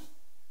patient.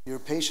 Your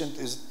patient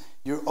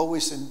you're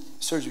always in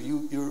surgery.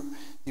 You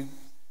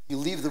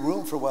leave the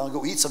room for a while and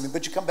go eat something,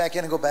 but you come back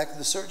in and go back to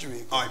the surgery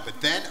again. All right, but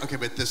then,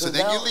 so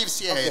then you leave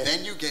CAA,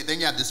 okay. then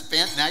you have this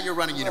now you're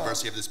running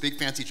Universal, you have this big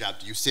fancy job.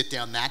 Do you sit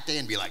down that day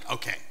and be like,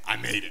 okay, I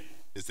made it?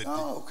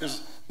 No,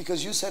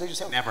 because you said it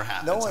yourself. It never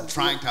happens.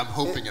 I'm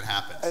hoping it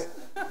happens.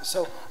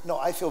 No,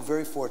 I feel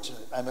very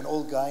fortunate. I'm an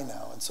old guy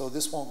now, and so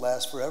this won't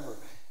last forever.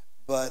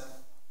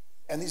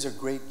 And these are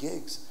great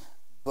gigs,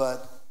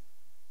 but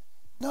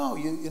no,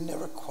 you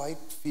never quite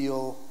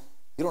feel,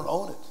 you don't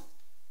own it.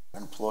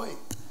 You're an employee,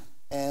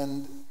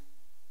 and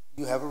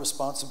you have a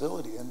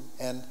responsibility,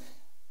 and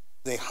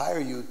they hire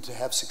you to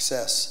have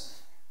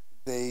success.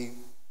 They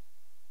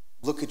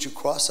look at you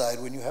cross-eyed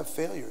when you have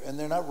failure, and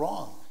they're not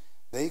wrong.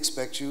 They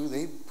expect you,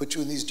 they put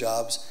you in these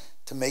jobs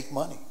to make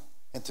money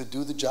and to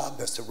do the job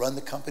best, to run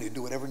the company, to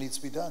do whatever needs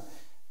to be done.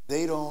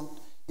 They don't,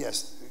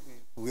 yes,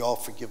 we all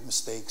forgive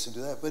mistakes and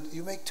do that, but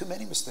you make too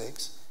many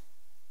mistakes.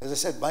 As I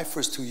said, my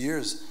first 2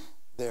 years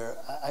there,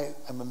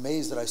 I'm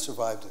amazed that I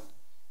survived it.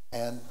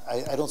 And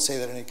I don't say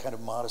that in any kind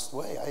of modest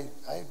way.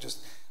 I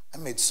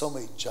made so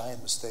many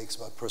giant mistakes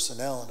about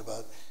personnel and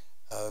about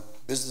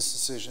business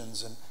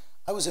decisions, and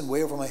I was in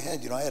way over my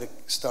head. I had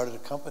started a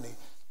company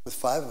with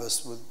 5 of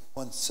us, with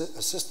one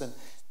assistant,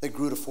 that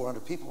grew to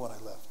 400 people when I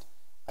left.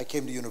 I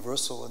came to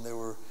Universal and there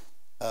were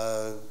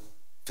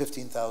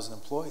 15,000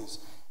 employees.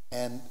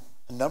 And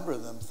a number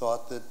of them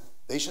thought that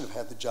they should have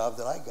had the job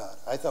that I got.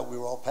 I thought we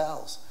were all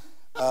pals.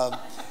 I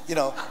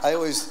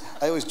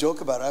always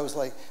joke about it. I was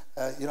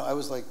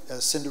like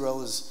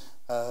Cinderella's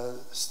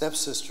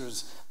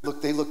stepsisters.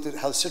 They looked at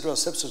how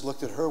Cinderella's stepsisters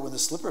looked at her when the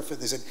slipper fit.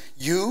 They said,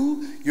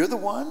 you're the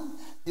one?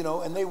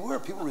 And they were.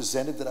 People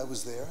resented that I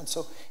was there. And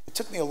so it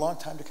took me a long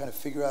time to kind of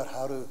figure out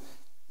how to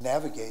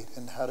navigate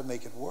and how to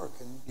make it work.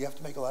 And you have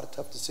to make a lot of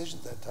tough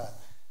decisions at that time.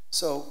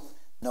 So,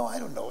 no, I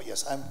don't know.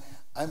 Yes,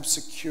 I'm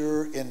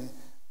secure in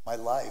my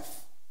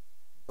life,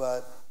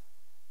 but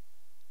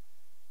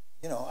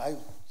I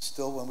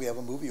still, when we have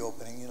a movie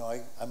opening, you know,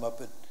 I'm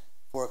up at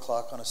 4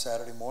 o'clock on a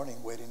Saturday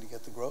morning waiting to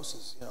get the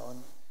grosses, you know,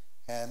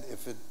 and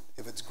if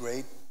it's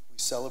great, we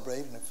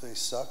celebrate, and if they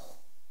suck,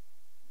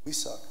 we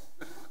suck,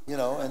 you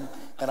know,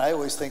 and I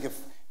always think if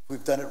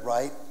we've done it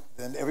right,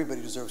 then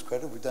everybody deserves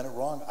credit. If we've done it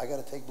wrong, I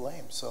got to take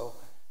blame. So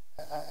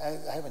I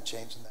haven't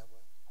changed in that way.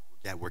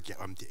 Yeah,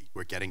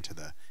 we're getting to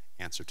the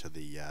answer to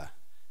the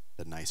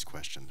nice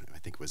question. I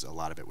think a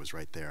lot of it was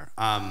right there.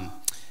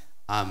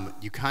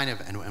 You kind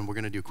of, and we're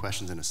going to do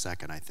questions in a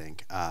second, I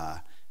think.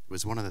 It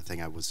was one other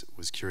thing I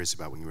was curious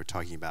about when you were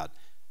talking about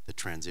the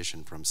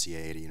transition from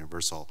CAA to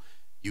Universal.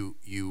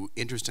 You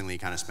interestingly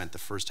kind of spent the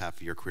first half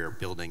of your career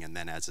building and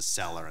then as a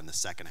seller and the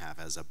second half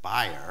as a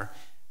buyer.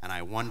 And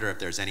I wonder if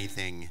there's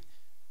anything,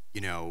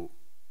 you know,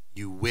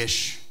 you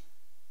wish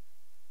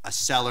a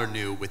seller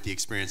knew with the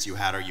experience you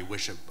had, or you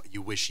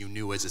wish you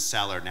knew as a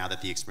seller now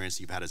that the experience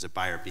you've had as a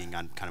buyer being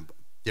on kind of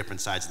different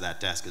sides of that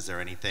desk. Is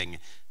there anything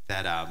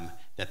that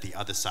that the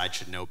other side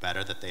should know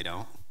better that they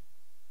don't?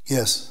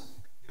 Yes.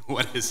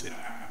 What is it?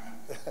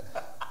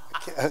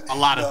 A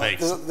lot of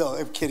things. No,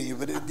 I'm kidding you,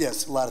 but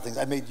yes, a lot of things.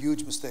 I made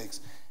huge mistakes.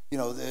 You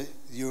know,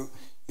 you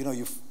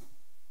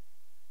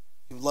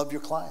love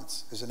your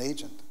clients as an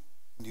agent,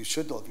 and you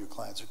should love your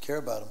clients or care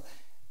about them.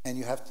 And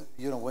you have to,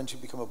 you know, once you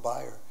become a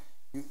buyer,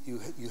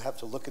 you have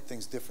to look at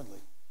things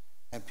differently.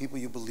 And people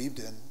you believed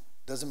in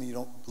doesn't mean you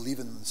don't believe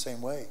in them the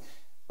same way.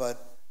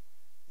 But,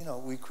 you know,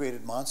 we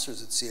created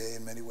monsters at CAA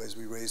in many ways.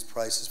 We raised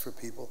prices for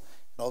people,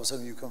 and all of a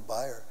sudden you become a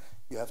buyer.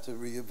 You have to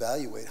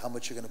reevaluate how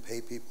much you're going to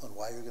pay people and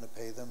why you're going to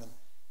pay them. And,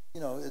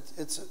 you know,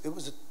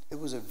 it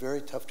was a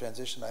very tough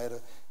transition. I had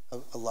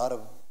a lot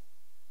of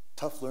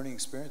tough learning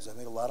experience. I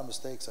made a lot of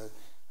mistakes.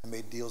 I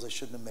made deals I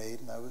shouldn't have made,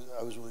 and I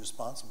was really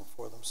responsible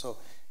for them. So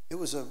it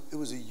was a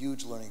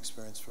huge learning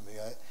experience for me.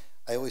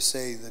 I always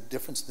say the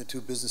difference in the two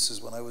businesses.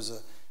 When I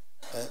was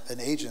an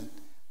agent,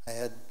 I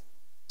had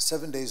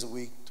 7 days a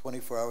week,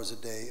 24 hours a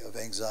day of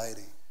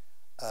anxiety.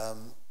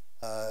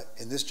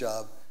 In this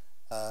job,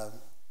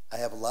 I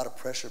have a lot of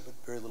pressure, but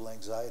very little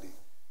anxiety.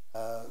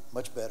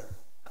 Much better,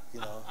 you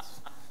know.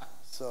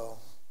 So,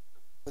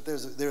 but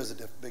there's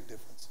a big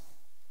difference.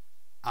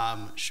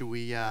 Should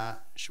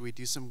we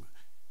do some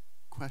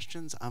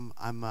questions?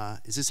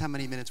 Is this how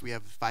many minutes we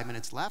have? 5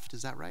 minutes left?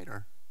 Is that right?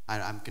 Or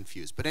I'm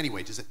confused. But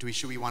anyway,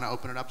 should we want to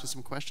open it up to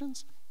some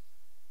questions?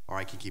 Or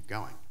I can keep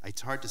going.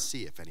 It's hard to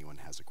see if anyone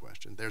has a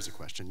question. There's a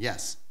question.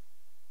 Yes.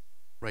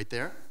 Right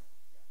there?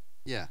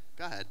 Yeah.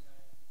 Go ahead.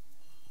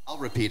 I'll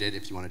repeat it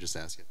if you want to just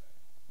ask it.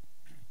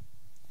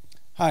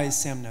 Hi,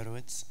 Sam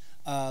Notowitz.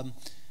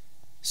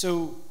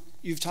 So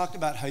you've talked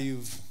about how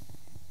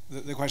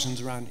the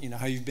questions around, you know,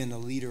 how you've been a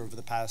leader over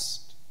the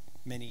past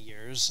many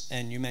years,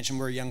 and you mentioned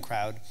we're a young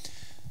crowd.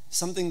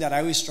 Something that I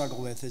always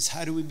struggle with is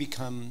how do we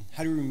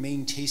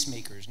remain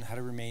tastemakers and how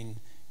to remain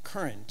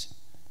current.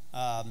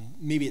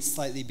 Maybe it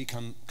slightly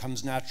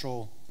becomes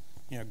natural,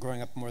 you know,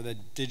 growing up more the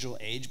digital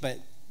age, but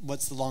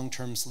what's the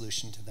long-term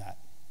solution to that?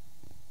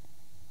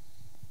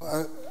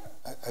 Well,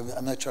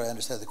 I'm not sure I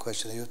understand the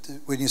question.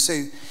 When you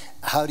say,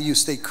 how do you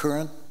stay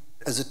current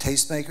as a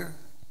tastemaker?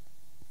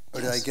 Or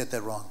yes. Did I get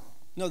that wrong?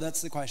 No,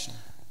 that's the question.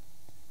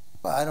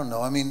 Well, I don't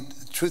know. I mean,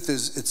 the truth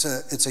is,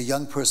 it's a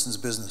young person's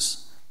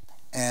business.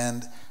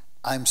 And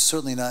I'm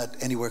certainly not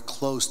anywhere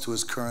close to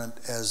as current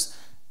as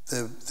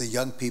the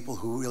young people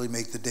who really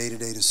make the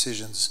day-to-day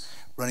decisions,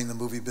 running the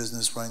movie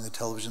business, running the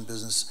television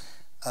business.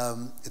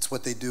 It's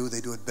what they do. They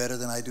do it better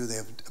than I do. They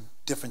have a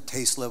different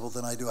taste level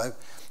than I do.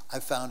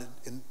 I've found it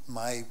in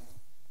my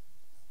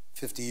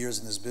 50 years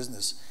in this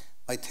business,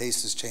 my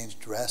taste has changed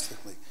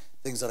drastically.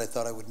 Things that I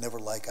thought I would never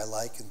like, I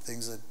like, and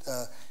things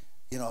that,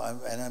 you know,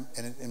 and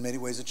in many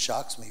ways it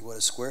shocks me what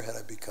a squarehead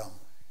I've become.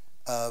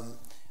 I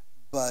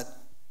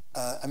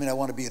mean, I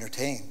want to be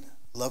entertained,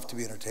 love to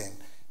be entertained,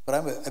 but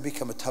I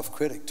become a tough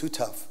critic, too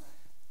tough.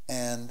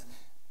 And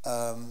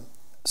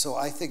so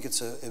I think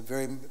it's a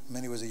very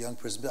many ways a young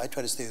person. I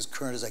try to stay as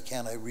current as I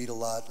can. I read a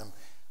lot, and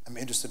I'm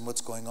interested in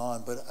what's going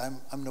on, but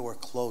I'm nowhere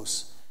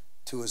close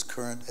to as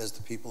current as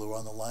the people who are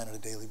on the line on a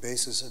daily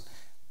basis.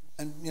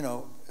 And you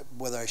know,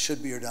 whether I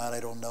should be or not,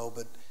 I don't know,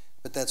 but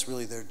that's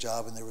really their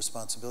job and their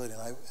responsibility,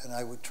 and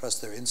I would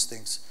trust their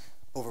instincts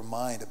over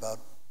mine about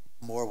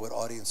more what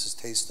audiences'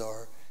 tastes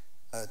are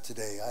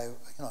today. I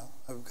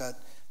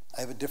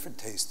have a different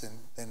taste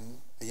than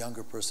a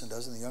younger person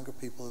does, and the younger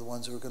people are the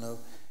ones who are going to,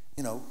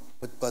 you know,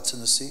 put butts in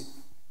the seat.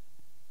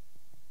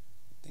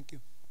 Thank you.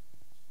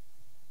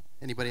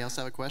 Anybody else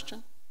have a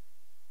question?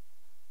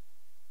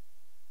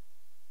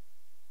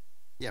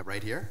 Yeah,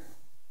 right here.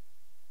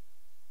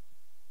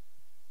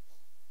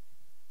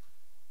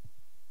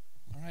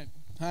 All right.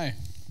 Hi.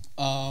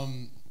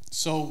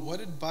 So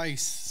what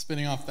advice,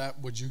 spinning off that,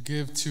 would you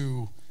give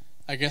to,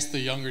 I guess, the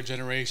younger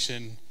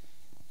generation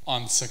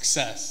on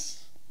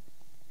success,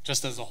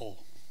 just as a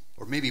whole?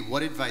 Or maybe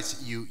what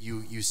advice, you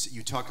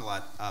talk a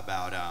lot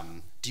about,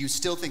 do you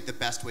still think the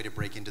best way to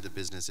break into the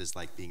business is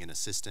like being an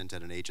assistant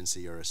at an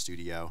agency or a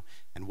studio?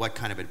 And what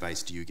kind of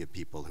advice do you give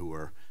people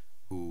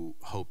who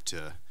hope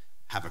to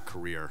have a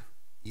career,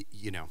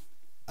 you know,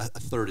 a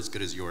third as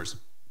good as yours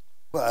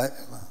Well,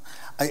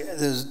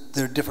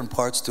 there are different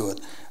parts to it.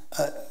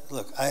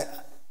 Look,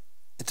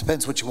 it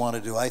depends what you want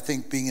to do. I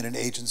think being in an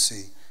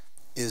agency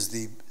is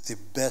the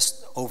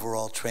best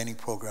overall training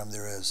program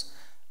there is.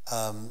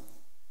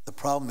 The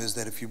problem is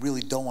that if you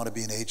really don't want to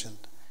be an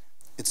agent,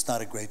 it's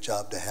not a great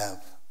job to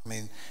have. I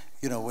mean,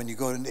 you know, when you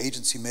go to an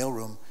agency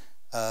mailroom,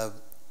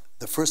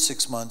 the first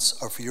 6 months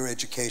are for your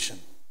education.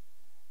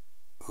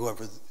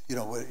 Whoever, you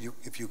know,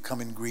 if you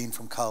come in green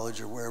from college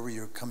or wherever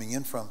you're coming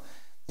in from,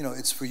 you know,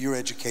 it's for your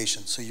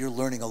education. So you're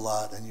learning a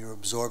lot and you're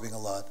absorbing a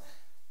lot.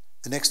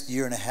 The next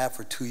year and a half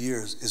or 2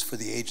 years is for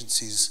the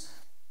agency's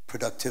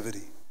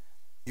productivity.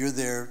 You're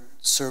there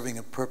serving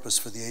a purpose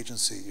for the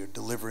agency. You're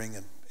delivering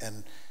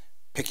and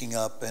picking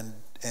up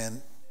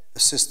and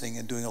assisting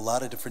and doing a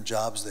lot of different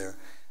jobs there.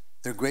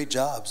 They're great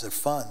jobs, they're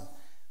fun,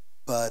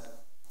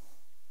 but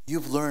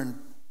you've learned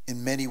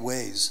in many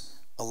ways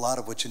a lot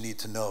of what you need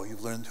to know.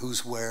 You've learned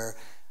who's where,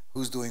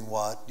 who's doing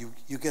what.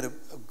 You get a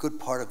good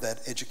part of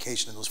that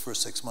education in those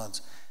first 6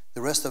 months.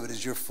 The rest of it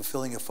is you're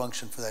fulfilling a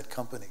function for that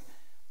company.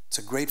 It's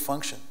a great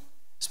function,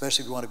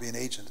 especially if you want to be an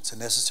agent. It's a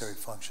necessary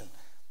function.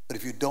 But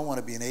if you don't want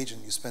to be an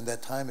agent, you spend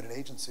that time at an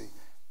agency,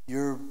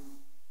 you're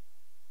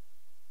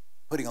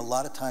putting a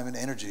lot of time and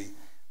energy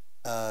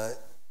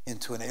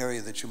into an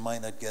area that you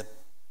might not get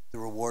the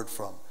reward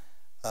from.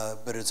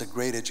 But it's a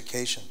great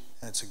education,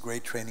 and it's a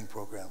great training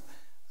program.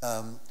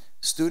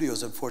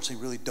 Studios, unfortunately,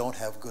 really don't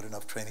have good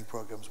enough training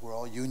programs. We're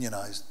all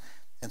unionized.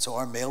 And so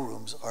our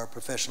mailrooms are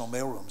professional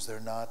mailrooms. They're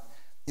not,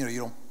 you know, you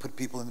don't put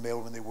people in the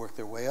mailroom and they work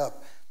their way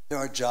up. There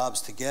are jobs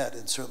to get,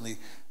 and certainly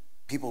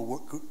people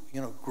work, you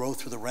know, grow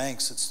through the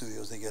ranks at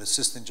studios. They get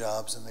assistant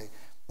jobs, and they,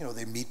 you know,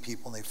 they meet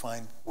people and they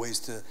find ways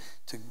to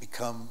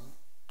become,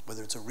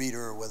 whether it's a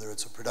reader or whether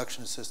it's a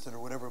production assistant or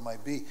whatever it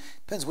might be.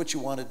 Depends what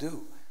you want to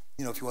do.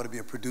 You know, if you want to be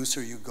a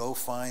producer, you go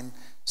find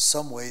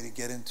some way to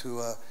get into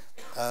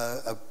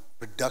a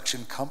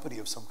production company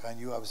of some kind.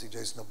 You obviously,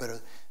 Jason, know better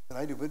than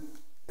I do, but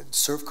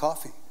serve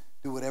coffee,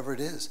 do whatever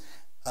it is.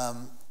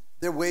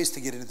 There are ways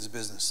to get into this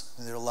business. I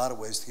mean, there are a lot of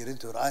ways to get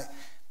into it. I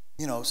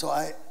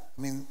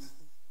mean,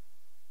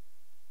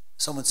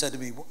 someone said to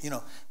me, you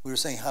know, we were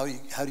saying, how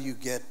do you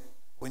get,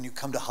 when you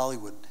come to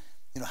Hollywood,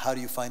 you know, how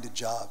do you find a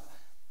job?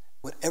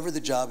 Whatever the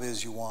job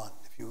is you want,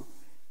 if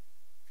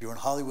you're in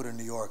Hollywood or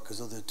New York, because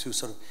those are the two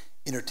sort of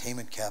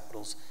entertainment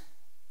capitals.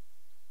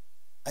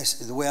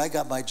 The way I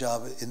got my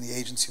job in the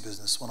agency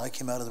business, when I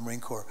came out of the Marine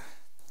Corps,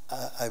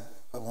 I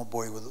won't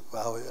bore you with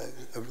how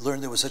I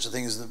learned there was such a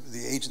thing as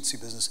the agency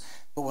business,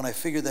 but when I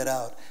figured that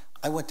out,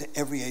 I went to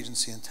every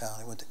agency in town.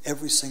 I went to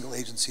every single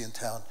agency in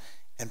town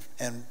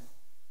and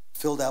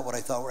filled out what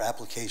I thought were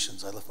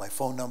applications. I left my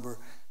phone number.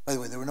 By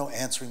the way, there were no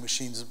answering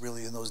machines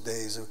really in those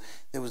days.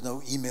 There was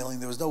no emailing.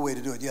 There was no way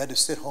to do it. You had to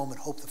sit home and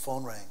hope the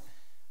phone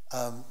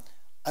rang.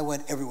 I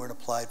went everywhere and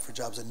applied for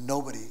jobs, and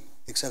nobody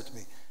accepted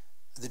me.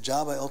 The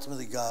job I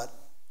ultimately got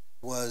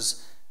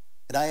was,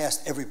 and I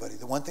asked everybody.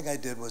 The one thing I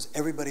did was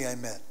everybody I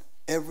met,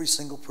 every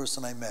single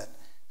person I met,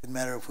 didn't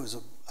matter if it was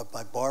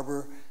my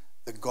barber,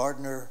 the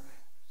gardener,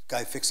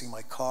 guy fixing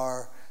my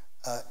car,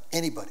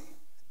 anybody,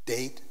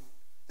 date,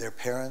 their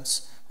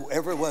parents,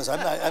 whoever it was.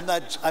 I'm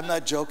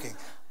not joking.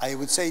 I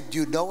would say, do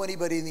you know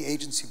anybody in the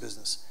agency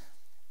business?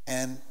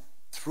 And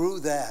through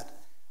that,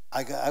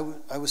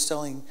 I was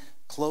selling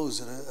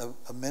clothes at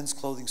a men's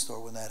clothing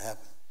store when that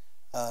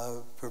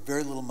happened, for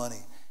very little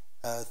money.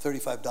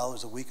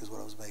 $35 a week is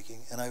what I was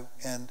making.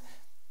 And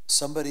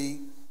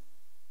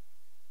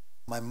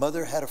my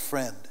mother had a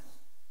friend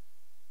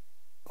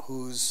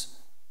whose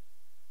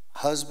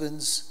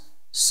husband's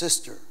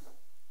sister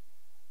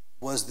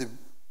was the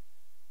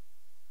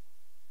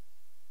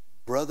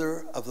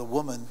brother of the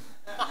woman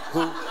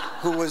who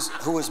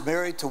was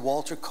married to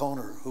Walter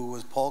Kohner, who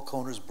was Paul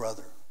Kohner's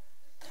brother.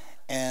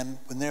 And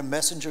when their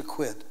messenger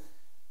quit,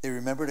 they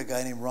remembered a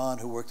guy named Ron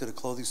who worked at a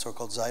clothing store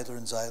called Zeidler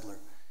and Zeidler.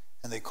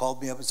 And they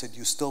called me up and said,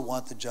 you still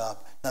want the job?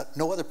 Now,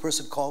 no other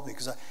person called me,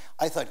 because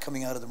I thought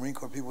coming out of the Marine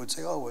Corps, people would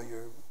say, oh, well,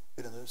 you're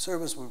in the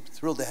service, we're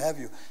thrilled to have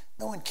you.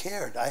 No one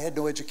cared. I had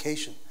no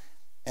education.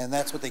 And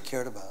that's what they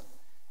cared about.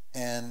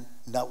 And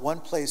not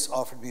one place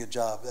offered me a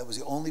job. That was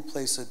the only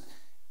place that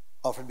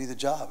offered me the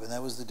job, and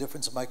that was the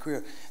difference in my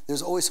career.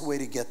 There's always a way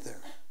to get there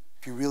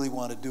if you really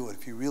want to do it,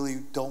 if you really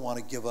don't want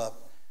to give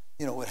up.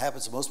 You know, what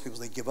happens to most people is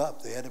they give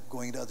up. They end up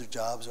going to other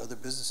jobs or other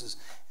businesses,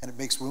 and it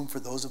makes room for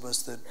those of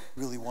us that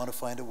really want to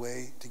find a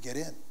way to get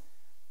in.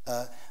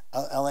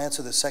 I'll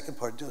answer the second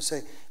part. I'll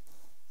say,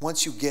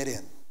 once you get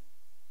in,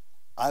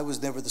 I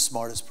was never the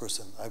smartest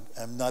person.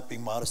 I'm not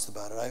being modest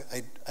about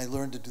it. I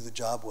learned to do the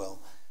job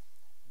well,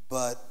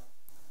 but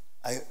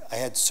I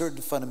had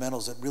certain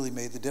fundamentals that really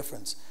made the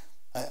difference.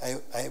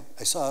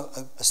 I saw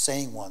a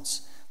saying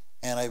once,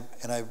 and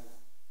I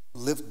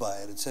lived by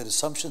it. It said,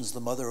 "Assumption's the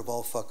mother of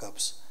all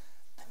fuck-ups."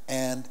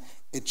 And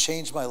it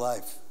changed my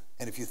life.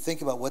 And if you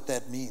think about what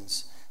that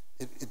means,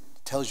 it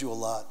tells you a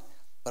lot.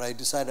 But I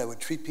decided I would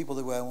treat people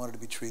the way I wanted to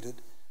be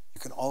treated.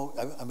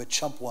 I'm a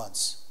chump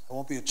once. I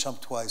won't be a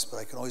chump twice, but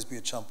I can always be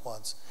a chump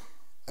once.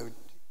 I would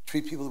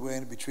treat people the way I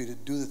want to be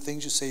treated, do the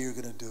things you say you're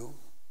going to do,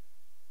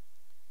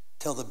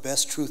 tell the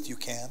best truth you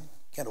can.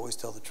 Can't always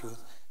tell the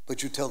truth,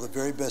 but you tell the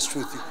very best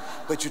truth.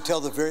 But you tell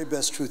the very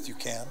best truth you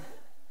can.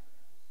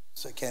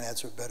 So I can't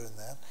answer it better than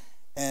that.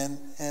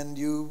 And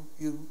you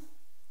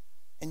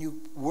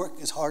work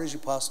as hard as you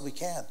possibly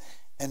can.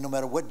 And no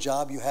matter what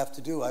job you have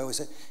to do, I always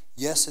say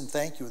yes and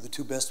thank you are the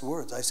two best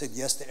words. I said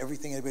yes to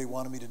everything anybody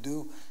wanted me to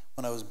do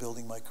when I was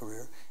building my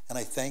career, and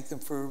I thank them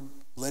for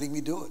letting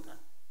me do it.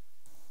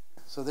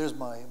 So there's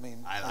my,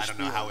 I don't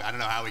know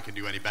how we can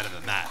do any better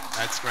than that.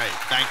 That's great.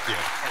 Thank you.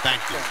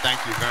 Thank you.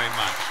 Thank you very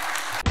much.